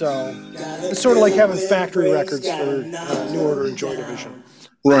 So it's sort of like having factory records for New Order and Joy Division.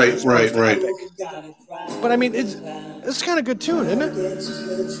 Right. But I mean, it's kind of good tune, isn't it?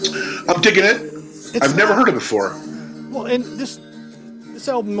 I'm digging it. I've never heard it before. Well, and this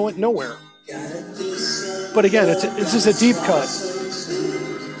album went nowhere. But again, it's just a deep cut,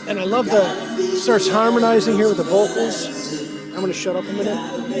 and I love it starts harmonizing here with the vocals. I'm going to shut up a minute.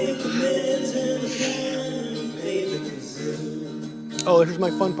 Oh, here's my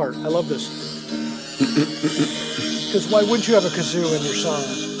fun part. I love this. Because why wouldn't you have a kazoo in your song?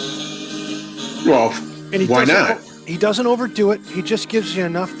 Well, and why not? He doesn't overdo it. He just gives you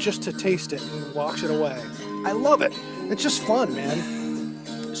enough just to taste it and walks it away. I love it. It's just fun, man.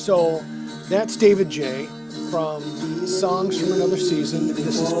 So that's David J. from Songs from Another Season.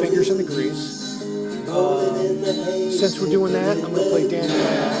 This is Fingers in the Grease. Since we're doing that, I'm going to play Daniel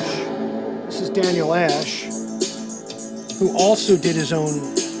Ash. This is Daniel Ash, who also did his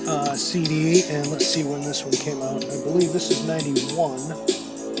own CD, and let's see when this one came out. I believe this is 91.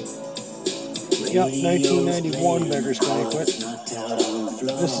 Yep, 1991 Beggar's Banquet.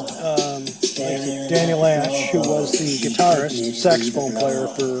 This is Daniel Ash, who was the guitarist, saxophone player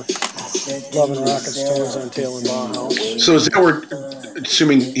for Love and Rockets, Tones on Tail, and Bauhaus. So is that where,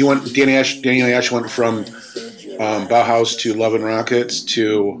 assuming Daniel Ash went from Bauhaus to Love and Rockets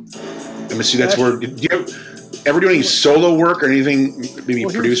to, I'm assuming that's where, do you ever do any solo work or anything, maybe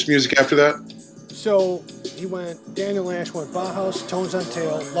produce music after that? So Daniel Ash went Bauhaus, Tones on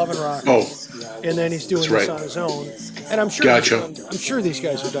Tail, Love and Rockets. And then he's doing this on his own. And I'm sure I'm sure these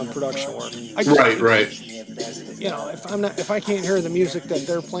guys have done production work. Right. You know, if I can't hear the music that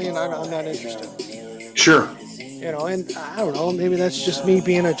they're playing, I'm not interested. Sure. You know, and I don't know, maybe that's just me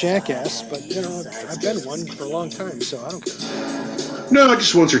being a jackass, but you know, I've been one for a long time, so I don't care. No,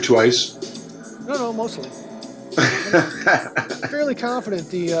 just once or twice. No, mostly. I'm fairly confident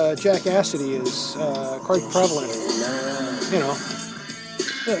the jackassity is quite prevalent. You know,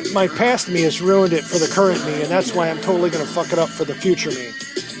 my past me has ruined it for the current me, and that's why I'm totally going to fuck it up for the future me.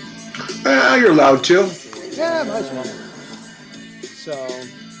 You're allowed to. Yeah, might as well. So,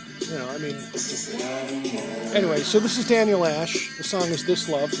 you know, I mean, anyway, so this is Daniel Ash. The song is This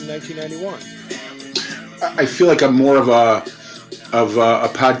Love from 1991. I feel like I'm more of a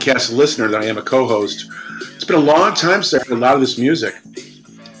podcast listener than I am a co-host. It's been a long time since I heard a lot of this music.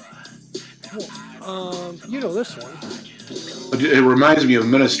 Well, you know this one. It reminds me of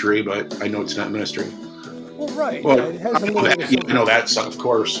Ministry, but I know it's not Ministry. Well, right. Well, yeah, it has I know that song, of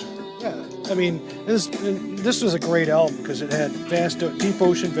course. Yeah, I mean, this was a great album because it had Deep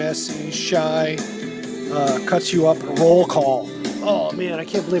Ocean, Vast Seas, Shy, Cuts You Up, Roll Call. Oh, man, I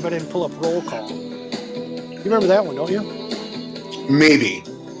can't believe I didn't pull up Roll Call. You remember that one, don't you? Maybe.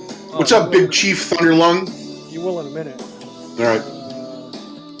 What's up, Big Chief Thunderlung? You will in a minute. All right.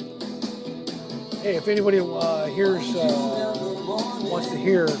 Hey, if anybody wants to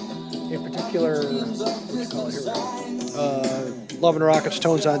hear a particular, Love and Rockets,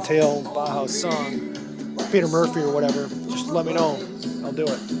 Tones on Tail, Bauhaus song, Peter Murphy or whatever, just let me know. I'll do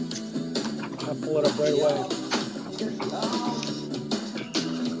it. I'll pull it up right away.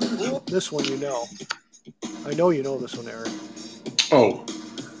 This one you know. I know you know this one, Eric. Oh.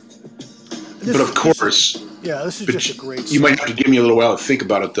 But of course. Yeah, this is just a great song. You might have to give me a little while to think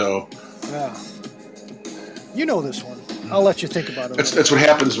about it, though. Yeah. You know this one. I'll let you think about it. That's what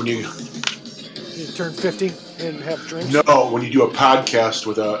happens when you You turn 50 and have drinks? No, when you do a podcast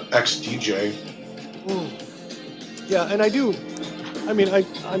with a ex-DJ. Yeah, and I do. I mean, I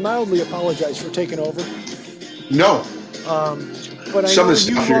mildly apologize for taking over. No. But some of the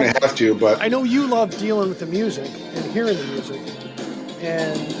stuff you're going to have to, but... I know you love dealing with the music and hearing the music.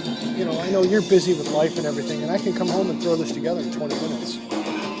 And, I know you're busy with life and everything, and I can come home and throw this together in 20 minutes.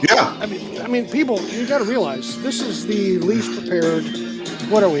 Yeah. I mean, people, you got to realize, this is the least prepared...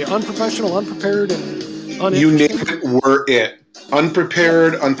 What are we? Unprofessional, unprepared, and uninteresting? You name it, we're it.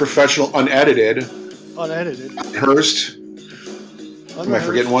 Unprepared, unprofessional, unedited. Unedited. Unrehearsed. Am I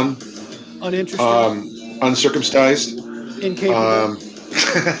forgetting one? Uninteresting. Uncircumcised. Incapable.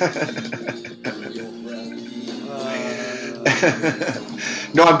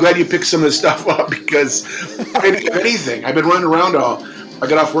 No, I'm glad you picked some of this stuff up because I didn't have anything. I've been running around I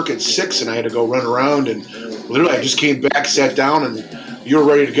got off work at 6 and I had to go run around and literally I just came back, sat down, and you were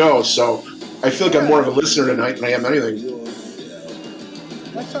ready to go. So I feel like I'm more of a listener tonight than I am anything.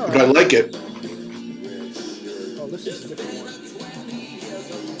 That's all right. But I like it. Oh, this is a different one.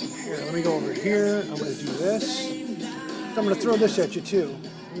 Here, let me go over here. I'm going to do this. I'm going to throw this at you too.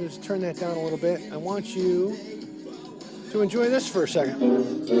 Let me just turn that down a little bit. I want you to enjoy this for a second.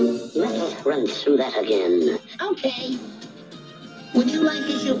 Let us run through that again. Okay. Would you like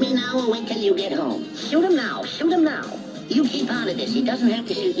to shoot me now or wait till you get home? Shoot him now. Shoot him now. You keep out of this. He doesn't have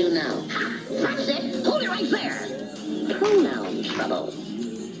to shoot you now. That's it. Hold it right there. Pronoun trouble.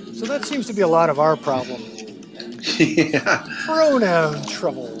 So that seems to be a lot of our problem. Yeah. Pronoun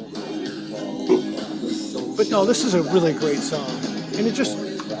trouble. But no, this is a really great song. And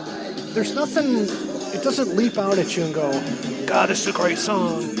there's nothing, it doesn't leap out at you and go, God, this is a great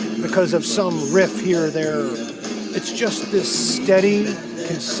song because of some riff here or there. It's just this steady,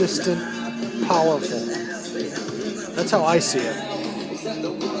 consistent, powerful. That's how I see it.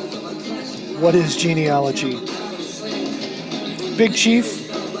 What is genealogy? Big Chief.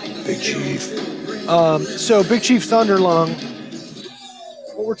 Big Chief. So Big Chief Thunderlung.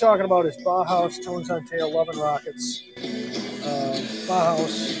 What we're talking about is Bauhaus, Tones on Tail, Love and Rockets.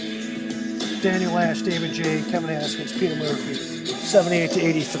 Bauhaus, Daniel Ash, David J, Kevin Haskins, Peter Murphy, 78 to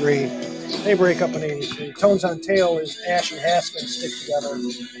 83. They break up in 83. Tones on Tail is Ash and Haskins stick together,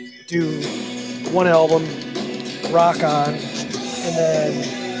 do one album, Rock On, and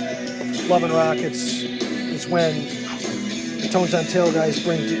then Love and Rockets is when the Tones on Tail guys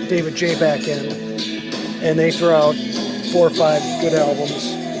bring David J back in, and they throw out 4 or 5 good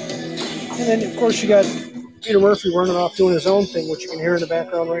albums. And then, of course, you got Peter Murphy running off doing his own thing, which you can hear in the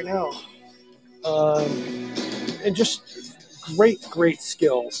background right now. And just great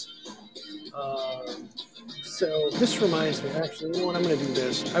skills. So this reminds me, actually, you know what, I'm going to do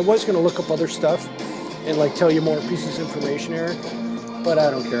this. I was going to look up other stuff and tell you more pieces of information, Eric, but I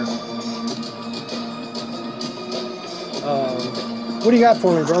don't care. What do you got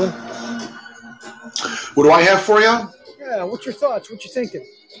for me, brother? What do I have for you? Yeah, what's your thoughts? What you thinking?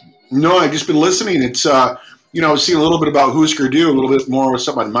 No, I've just been listening. It's, seeing a little bit about Husker Du, a little bit more with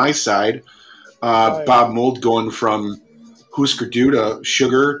something on my side. Bob Mould going from Husker Du to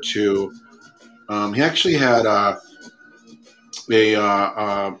Sugar to, he actually had a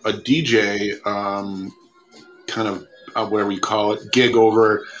DJ, kind of, whatever you call it, gig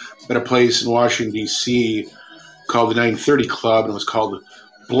over at a place in Washington, D.C. called the 930 Club, and it was called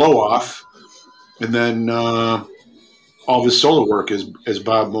Blow Off. And then all of his solo work is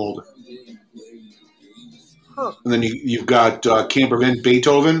Bob Mould. Huh. And then you've got Camper Van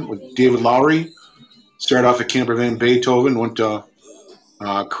Beethoven with David Lowery. Started off at Camper Van Beethoven, went to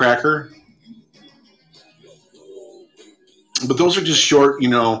Cracker. But those are just short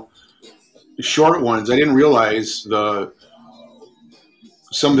ones. I didn't realize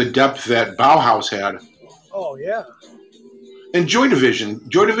some of the depth that Bauhaus had. Oh, yeah. And Joy Division.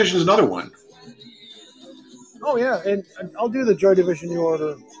 Joy Division is another one. Oh, yeah, and I'll do the Joy Division new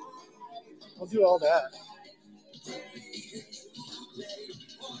order. I'll do all that.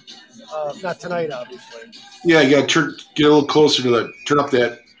 Not tonight, obviously. Yeah, you got to get a little closer to turn up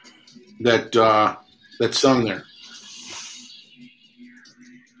that song there.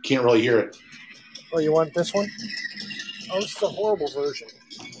 Can't really hear it. Oh, you want this one? Oh, this is a horrible version.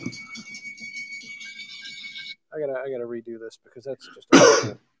 I gotta redo this because that's just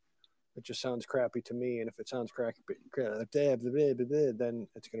it just sounds crappy to me, and if it sounds crappy, then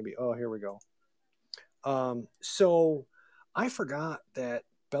it's gonna be, oh, here we go. So I forgot that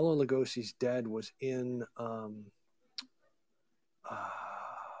Bela Lugosi's Dead was in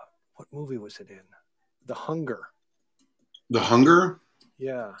what movie was it in? The Hunger. The Hunger?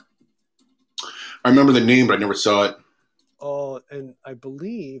 Yeah. I remember the name, but I never saw it. Oh, and I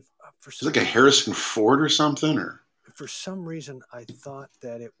believe It's like a Harrison Ford or something, or for some reason I thought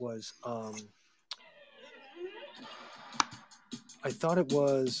that it was.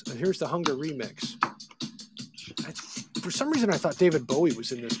 Here's the Hunger remix. For some reason, I thought David Bowie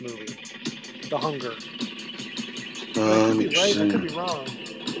was in this movie, The Hunger. I could be right. I could be wrong.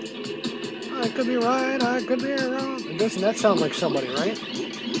 I could be right. I could be wrong. And doesn't that sound like somebody, right?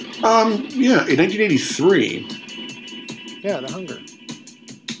 Yeah, in 1983. Yeah, The Hunger.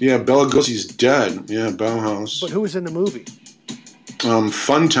 Yeah, Bela Lugosi's dead. Yeah, Bauhaus. But who was in the movie?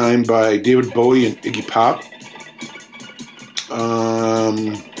 Fun Time by David Bowie and Iggy Pop.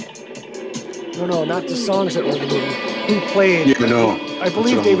 No, not the songs that were in the movie. Who played? Yeah, no. I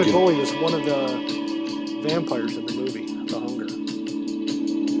believe David Bowie was one of the vampires in the movie, The Hunger.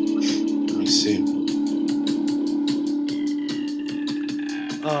 Let me see.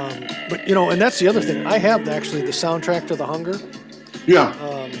 But and that's the other thing. I have actually the soundtrack to The Hunger. Yeah.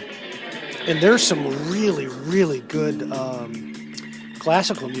 And there's some really, really good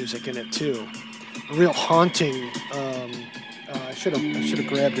classical music in it too. A real haunting. I should have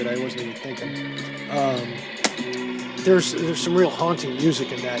grabbed it. I wasn't even thinking. There's some real haunting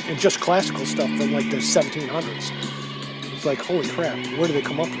music in that, and just classical stuff from like the 1700s. It's like, holy crap! Where did they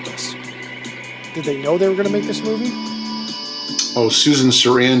come up with this? Did they know they were going to make this movie? Oh, Susan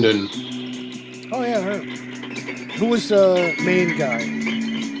Sarandon. Oh yeah, her. Who was the main guy?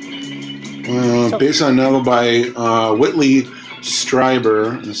 Based on a novel by Whitley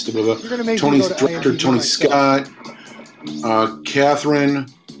Strieber. Director Tony Scott. Catherine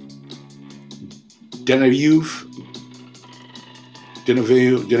Deneuve.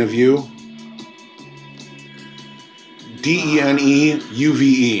 Deneuve.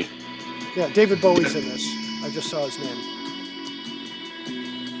 Yeah, David Bowie's in this. I just saw his name.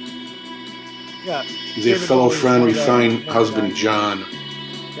 Yeah. He's a fellow friend, refined husband, John.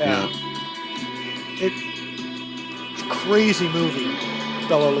 Yeah. It's a crazy movie.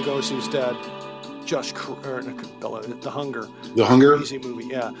 Bela Lugosi's dead. The Hunger. The Hunger? Crazy movie,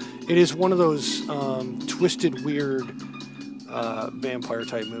 yeah. It is one of those twisted, weird vampire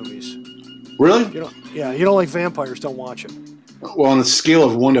type movies. Really? You don't like vampires, don't watch it. Well, on a scale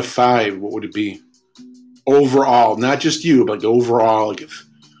of 1 to 5, what would it be? Overall, not just you, but overall, like if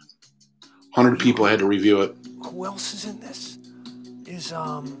 100 people had to review it. Who else is in this? Is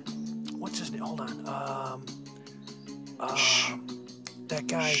what's his name? Hold on. That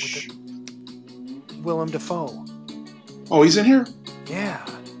guy with the Willem Dafoe. Oh, he's in here? Yeah.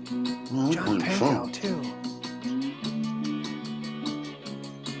 Oh, John Pankow too.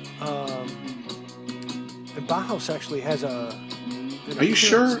 And Bauhaus actually has a. Are you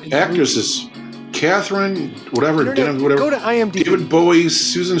sure? Actresses. Catherine, whatever. Go to IMDb. David Bowie,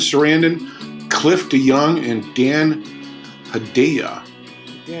 Susan Sarandon, Cliff DeYoung, and Dan Hedaya.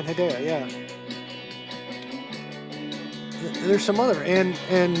 Dan Hedaya, yeah. There's some other. Ann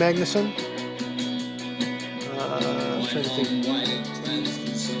Magnuson. I'm trying to think.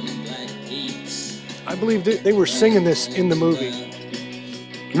 I believe they were singing this in the movie.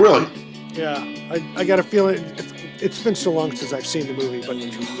 Really? Yeah. I got a feeling. It's been so long since I've seen the movie, but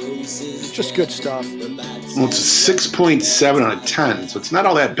it's just good stuff. Well, it's a 6.7 out of 10, so it's not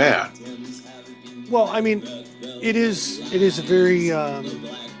all that bad. Well, I mean, it is a very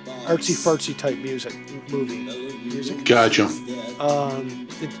artsy-fartsy type movie. Gotcha.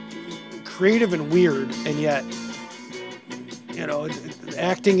 It's creative and weird, and yet,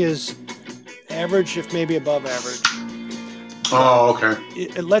 acting is average, if maybe above average. Oh, okay.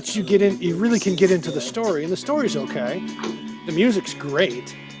 It lets you get in. You really can get into the story, and the story's okay. The music's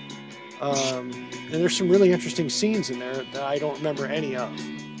great, and there's some really interesting scenes in there that I don't remember any of.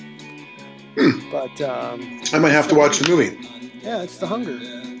 But I might have to watch the movie. Yeah, it's The Hunger,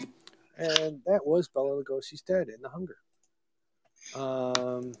 and that was Bela Lugosi's dead in The Hunger.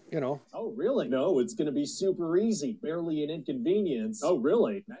 Oh, really? No, it's going to be super easy. Barely an inconvenience. Oh,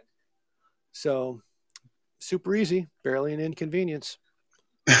 really? So. Super easy, barely an inconvenience.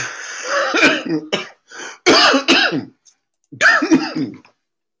 You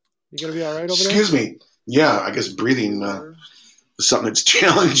gonna be all right over there? Excuse me. Yeah, I guess breathing is something that's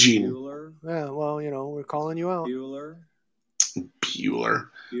challenging. Yeah, well, we're calling you out. Bueller.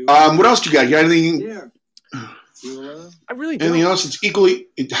 What else do you got? You got anything? Yeah. I really don't. Anything else that's equally?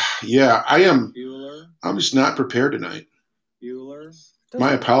 Yeah, I am. I'm just not prepared tonight.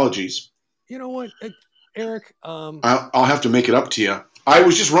 My apologies. You know what? Eric, I'll have to make it up to you. I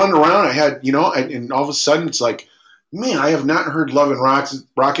was just running around. I had, and all of a sudden it's like, man, I have not heard Love and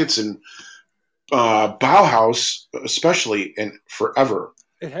Rockets and Bauhaus, especially, in forever.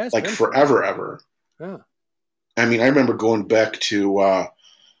 It has like been forever, ever. Yeah. I mean, I remember going back to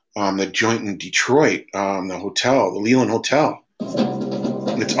the joint in Detroit, the hotel, the Leland Hotel.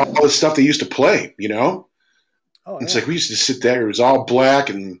 And it's all the stuff they used to play, you know? Oh, It's like we used to sit there. It was all black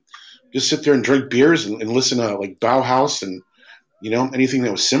and just sit there and drink beers and listen to like Bauhaus and, you know, anything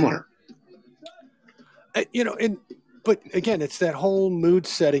that was similar. You know, but again, it's that whole mood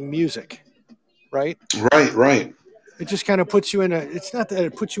setting music, right? Right. It just kind of puts you in it's not that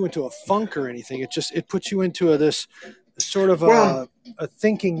it puts you into a funk or anything. It puts you into this sort of a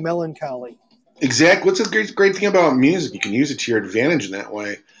thinking melancholy. Exactly. What's the great thing about music? You can use it to your advantage in that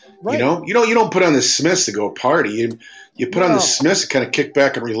way. Right. You don't put on the Smiths to go party. You put on the Smiths to kind of kick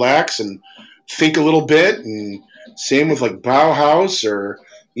back and relax and think a little bit. And same with like Bauhaus or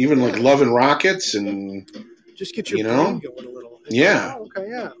even like Love and Rockets and just get your brain going a little. Yeah. Okay.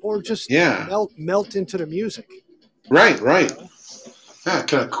 Yeah. Or just melt into the music. Right. That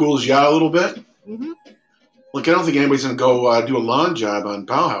kind of cools you out a little bit. Mm-hmm. Like I don't think anybody's gonna go do a lawn job on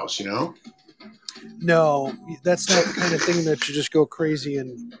Bauhaus. You know. No, that's not the kind of thing that you just go crazy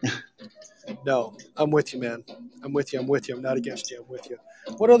and. No, I'm with you, man. I'm with you. I'm not against you. I'm with you.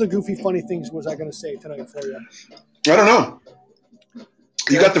 What other goofy, funny things was I going to say tonight for you? I don't know.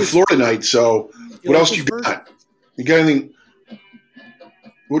 You got the floor tonight, so what else you got? You got anything?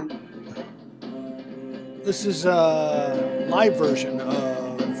 What? This is a live version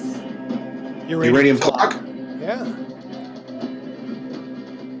of Uranium Clock? Yeah.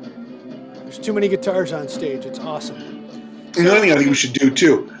 There's too many guitars on stage. It's awesome. Another thing I think we should do,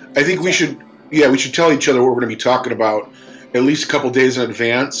 too. I think we should tell each other what we're going to be talking about at least a couple days in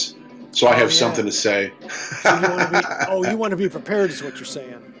advance, so I have something to say. So you want to be prepared is what you're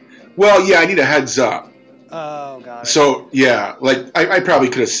saying. Well, yeah, I need a heads up. Oh, got it. So, yeah, like I probably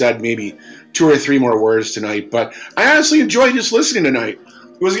could have said maybe 2 or 3 more words tonight, but I honestly enjoyed just listening tonight.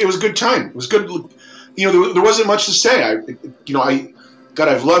 It was a good time. It was good. You know, there wasn't much to say. I wish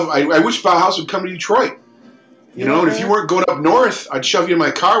Bauhaus would come to Detroit. You know, and if you weren't going up north, I'd shove you in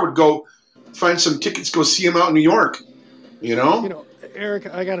my car, would go find some tickets, go see him out in New York. You know,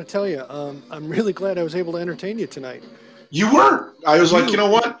 Eric, I got to tell you, I'm really glad I was able to entertain you tonight. You were. I was like, you know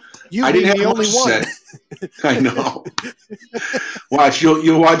what? I didn't have the only one. I know. Watch,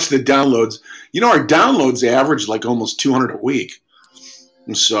 you'll watch the downloads. You know, our downloads average like almost 200 a week,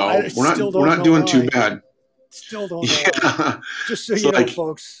 and so we're not doing too bad. Still don't know. Just so you know,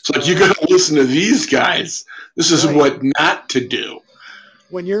 folks. It's like you got to listen to these guys. This is what not to do.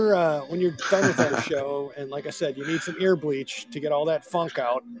 When you're done with our show, and like I said, you need some ear bleach to get all that funk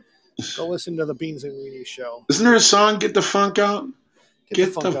out. Go listen to the Beans and Weenies show. Isn't there a song? Get the funk out.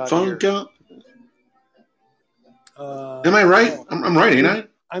 Get the funk out. Am I right? I'm right, ain't I?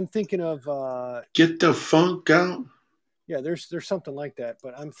 I'm thinking of Get the funk out. Yeah, there's something like that,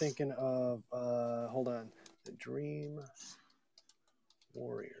 but I'm thinking of hold on. The Dream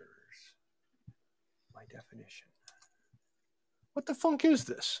Warriors. My definition. What the funk is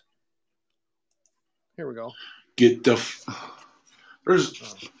this? Here we go. Get the.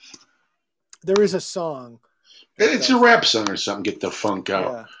 There is a song. It's a rap song or something. Get the funk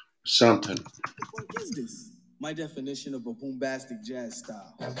out. Yeah. Something. What is this? My definition of a boombastic jazz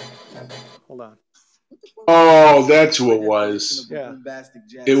style. Hold on. Oh, that's who it was. Yeah.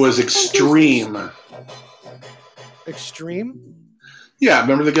 It was Extreme. Extreme? Yeah,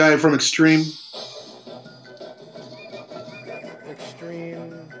 remember the guy from Extreme?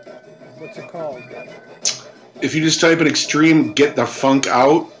 Extreme. What's it called? If you just type in Extreme, Get the Funk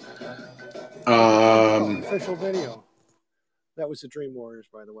Out. Official video. That was the Dream Warriors,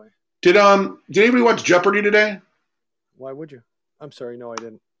 by the way. Did anybody watch Jeopardy today? Why would you? I'm sorry, no, I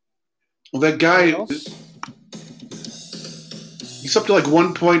didn't. Well, that guy, he's up to like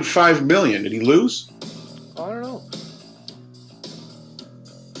 1.5 million. Did he lose? I don't know.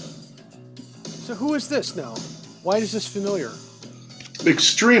 So who is this now? Why is this familiar?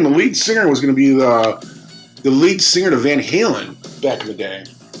 Extreme. The lead singer was going to be the lead singer to Van Halen back in the day.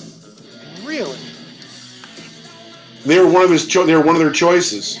 Really? They were one of their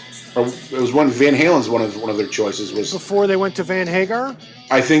choices. Or it was Van Halen's one of their choices was before they went to Van Hagar.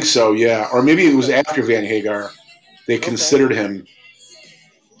 I think so, yeah. Or maybe it was after Van Hagar. They considered him.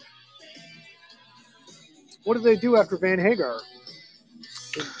 What did they do after Van Hagar?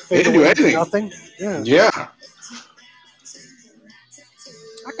 They didn't do anything. Nothing. Yeah.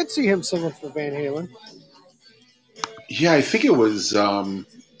 I could see him singing for Van Halen. Yeah, I think it was. I don't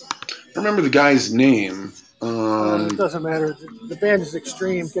remember the guy's name. It doesn't matter. The band is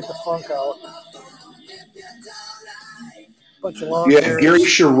Extreme. Get the funk out. Bunch of long hairs. Gary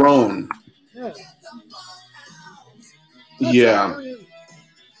Sharon. Yeah.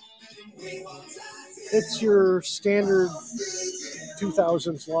 It's your standard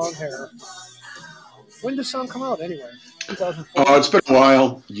 2000s long hair. When does song come out anyway? 2004? Oh, it's been a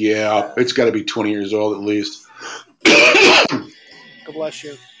while. Yeah, it's got to be 20 years old at least. God bless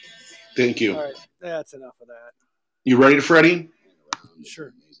you. Thank you. All right, that's enough of that. You ready, Freddie?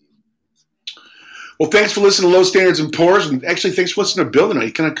 Sure. Well, thanks for listening to Low Standards and Pours, and actually, thanks for listening to Bill tonight.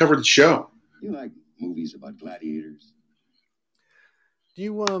 He kind of covered the show. You like movies about gladiators? Do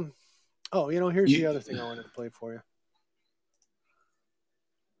you Oh, here's the other thing I wanted to play for you.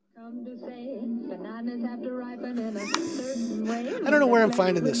 I don't know where I'm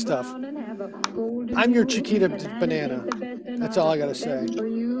finding this stuff. I'm your Chiquita banana. That's all I gotta say.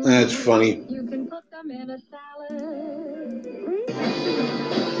 That's funny. You can put them in a salad.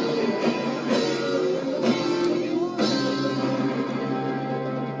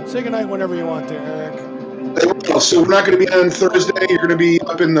 Say goodnight whenever you want there, Eric. So we're not going to be on Thursday. You're going to be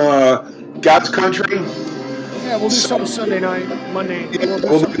up in God's country. Yeah, we'll do something Sunday night, Monday. Yeah,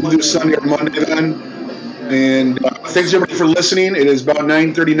 we'll do Sunday or Monday then. And thanks everybody for listening. It is about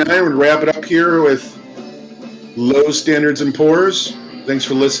 9:39. We're going to wrap it up here with Low Standards and Pours. Thanks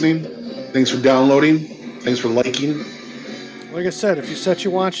for listening. Thanks for downloading. Thanks for liking. Like I said, if you set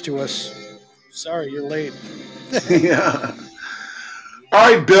your watch to us, sorry, you're late. Yeah. All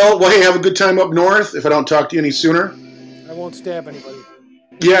right, Bill. Well, hey, have a good time up north if I don't talk to you any sooner. I won't stab anybody.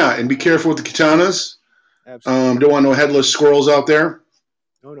 Yeah, and be careful with the katanas. Absolutely. Don't want no headless squirrels out there.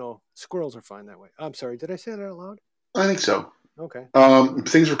 No. Squirrels are fine that way. I'm sorry. Did I say that out loud? I think so. Okay.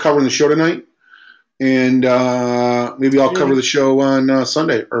 Things we're covering the show tonight. And maybe I'll cover the show on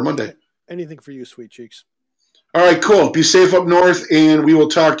Sunday or Monday. Anything for you, sweet cheeks. All right, cool. Be safe up north, and we will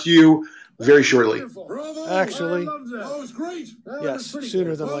talk to you very shortly. Actually, that was great. Yes,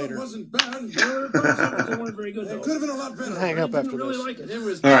 sooner than later. It wasn't bad. They weren't very good. It could have been a lot better. Hang up after really this. Like it. It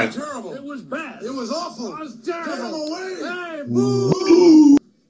was all right. Terrible. It was bad. It was awful. It was terrible. Get him away. Hey, boo!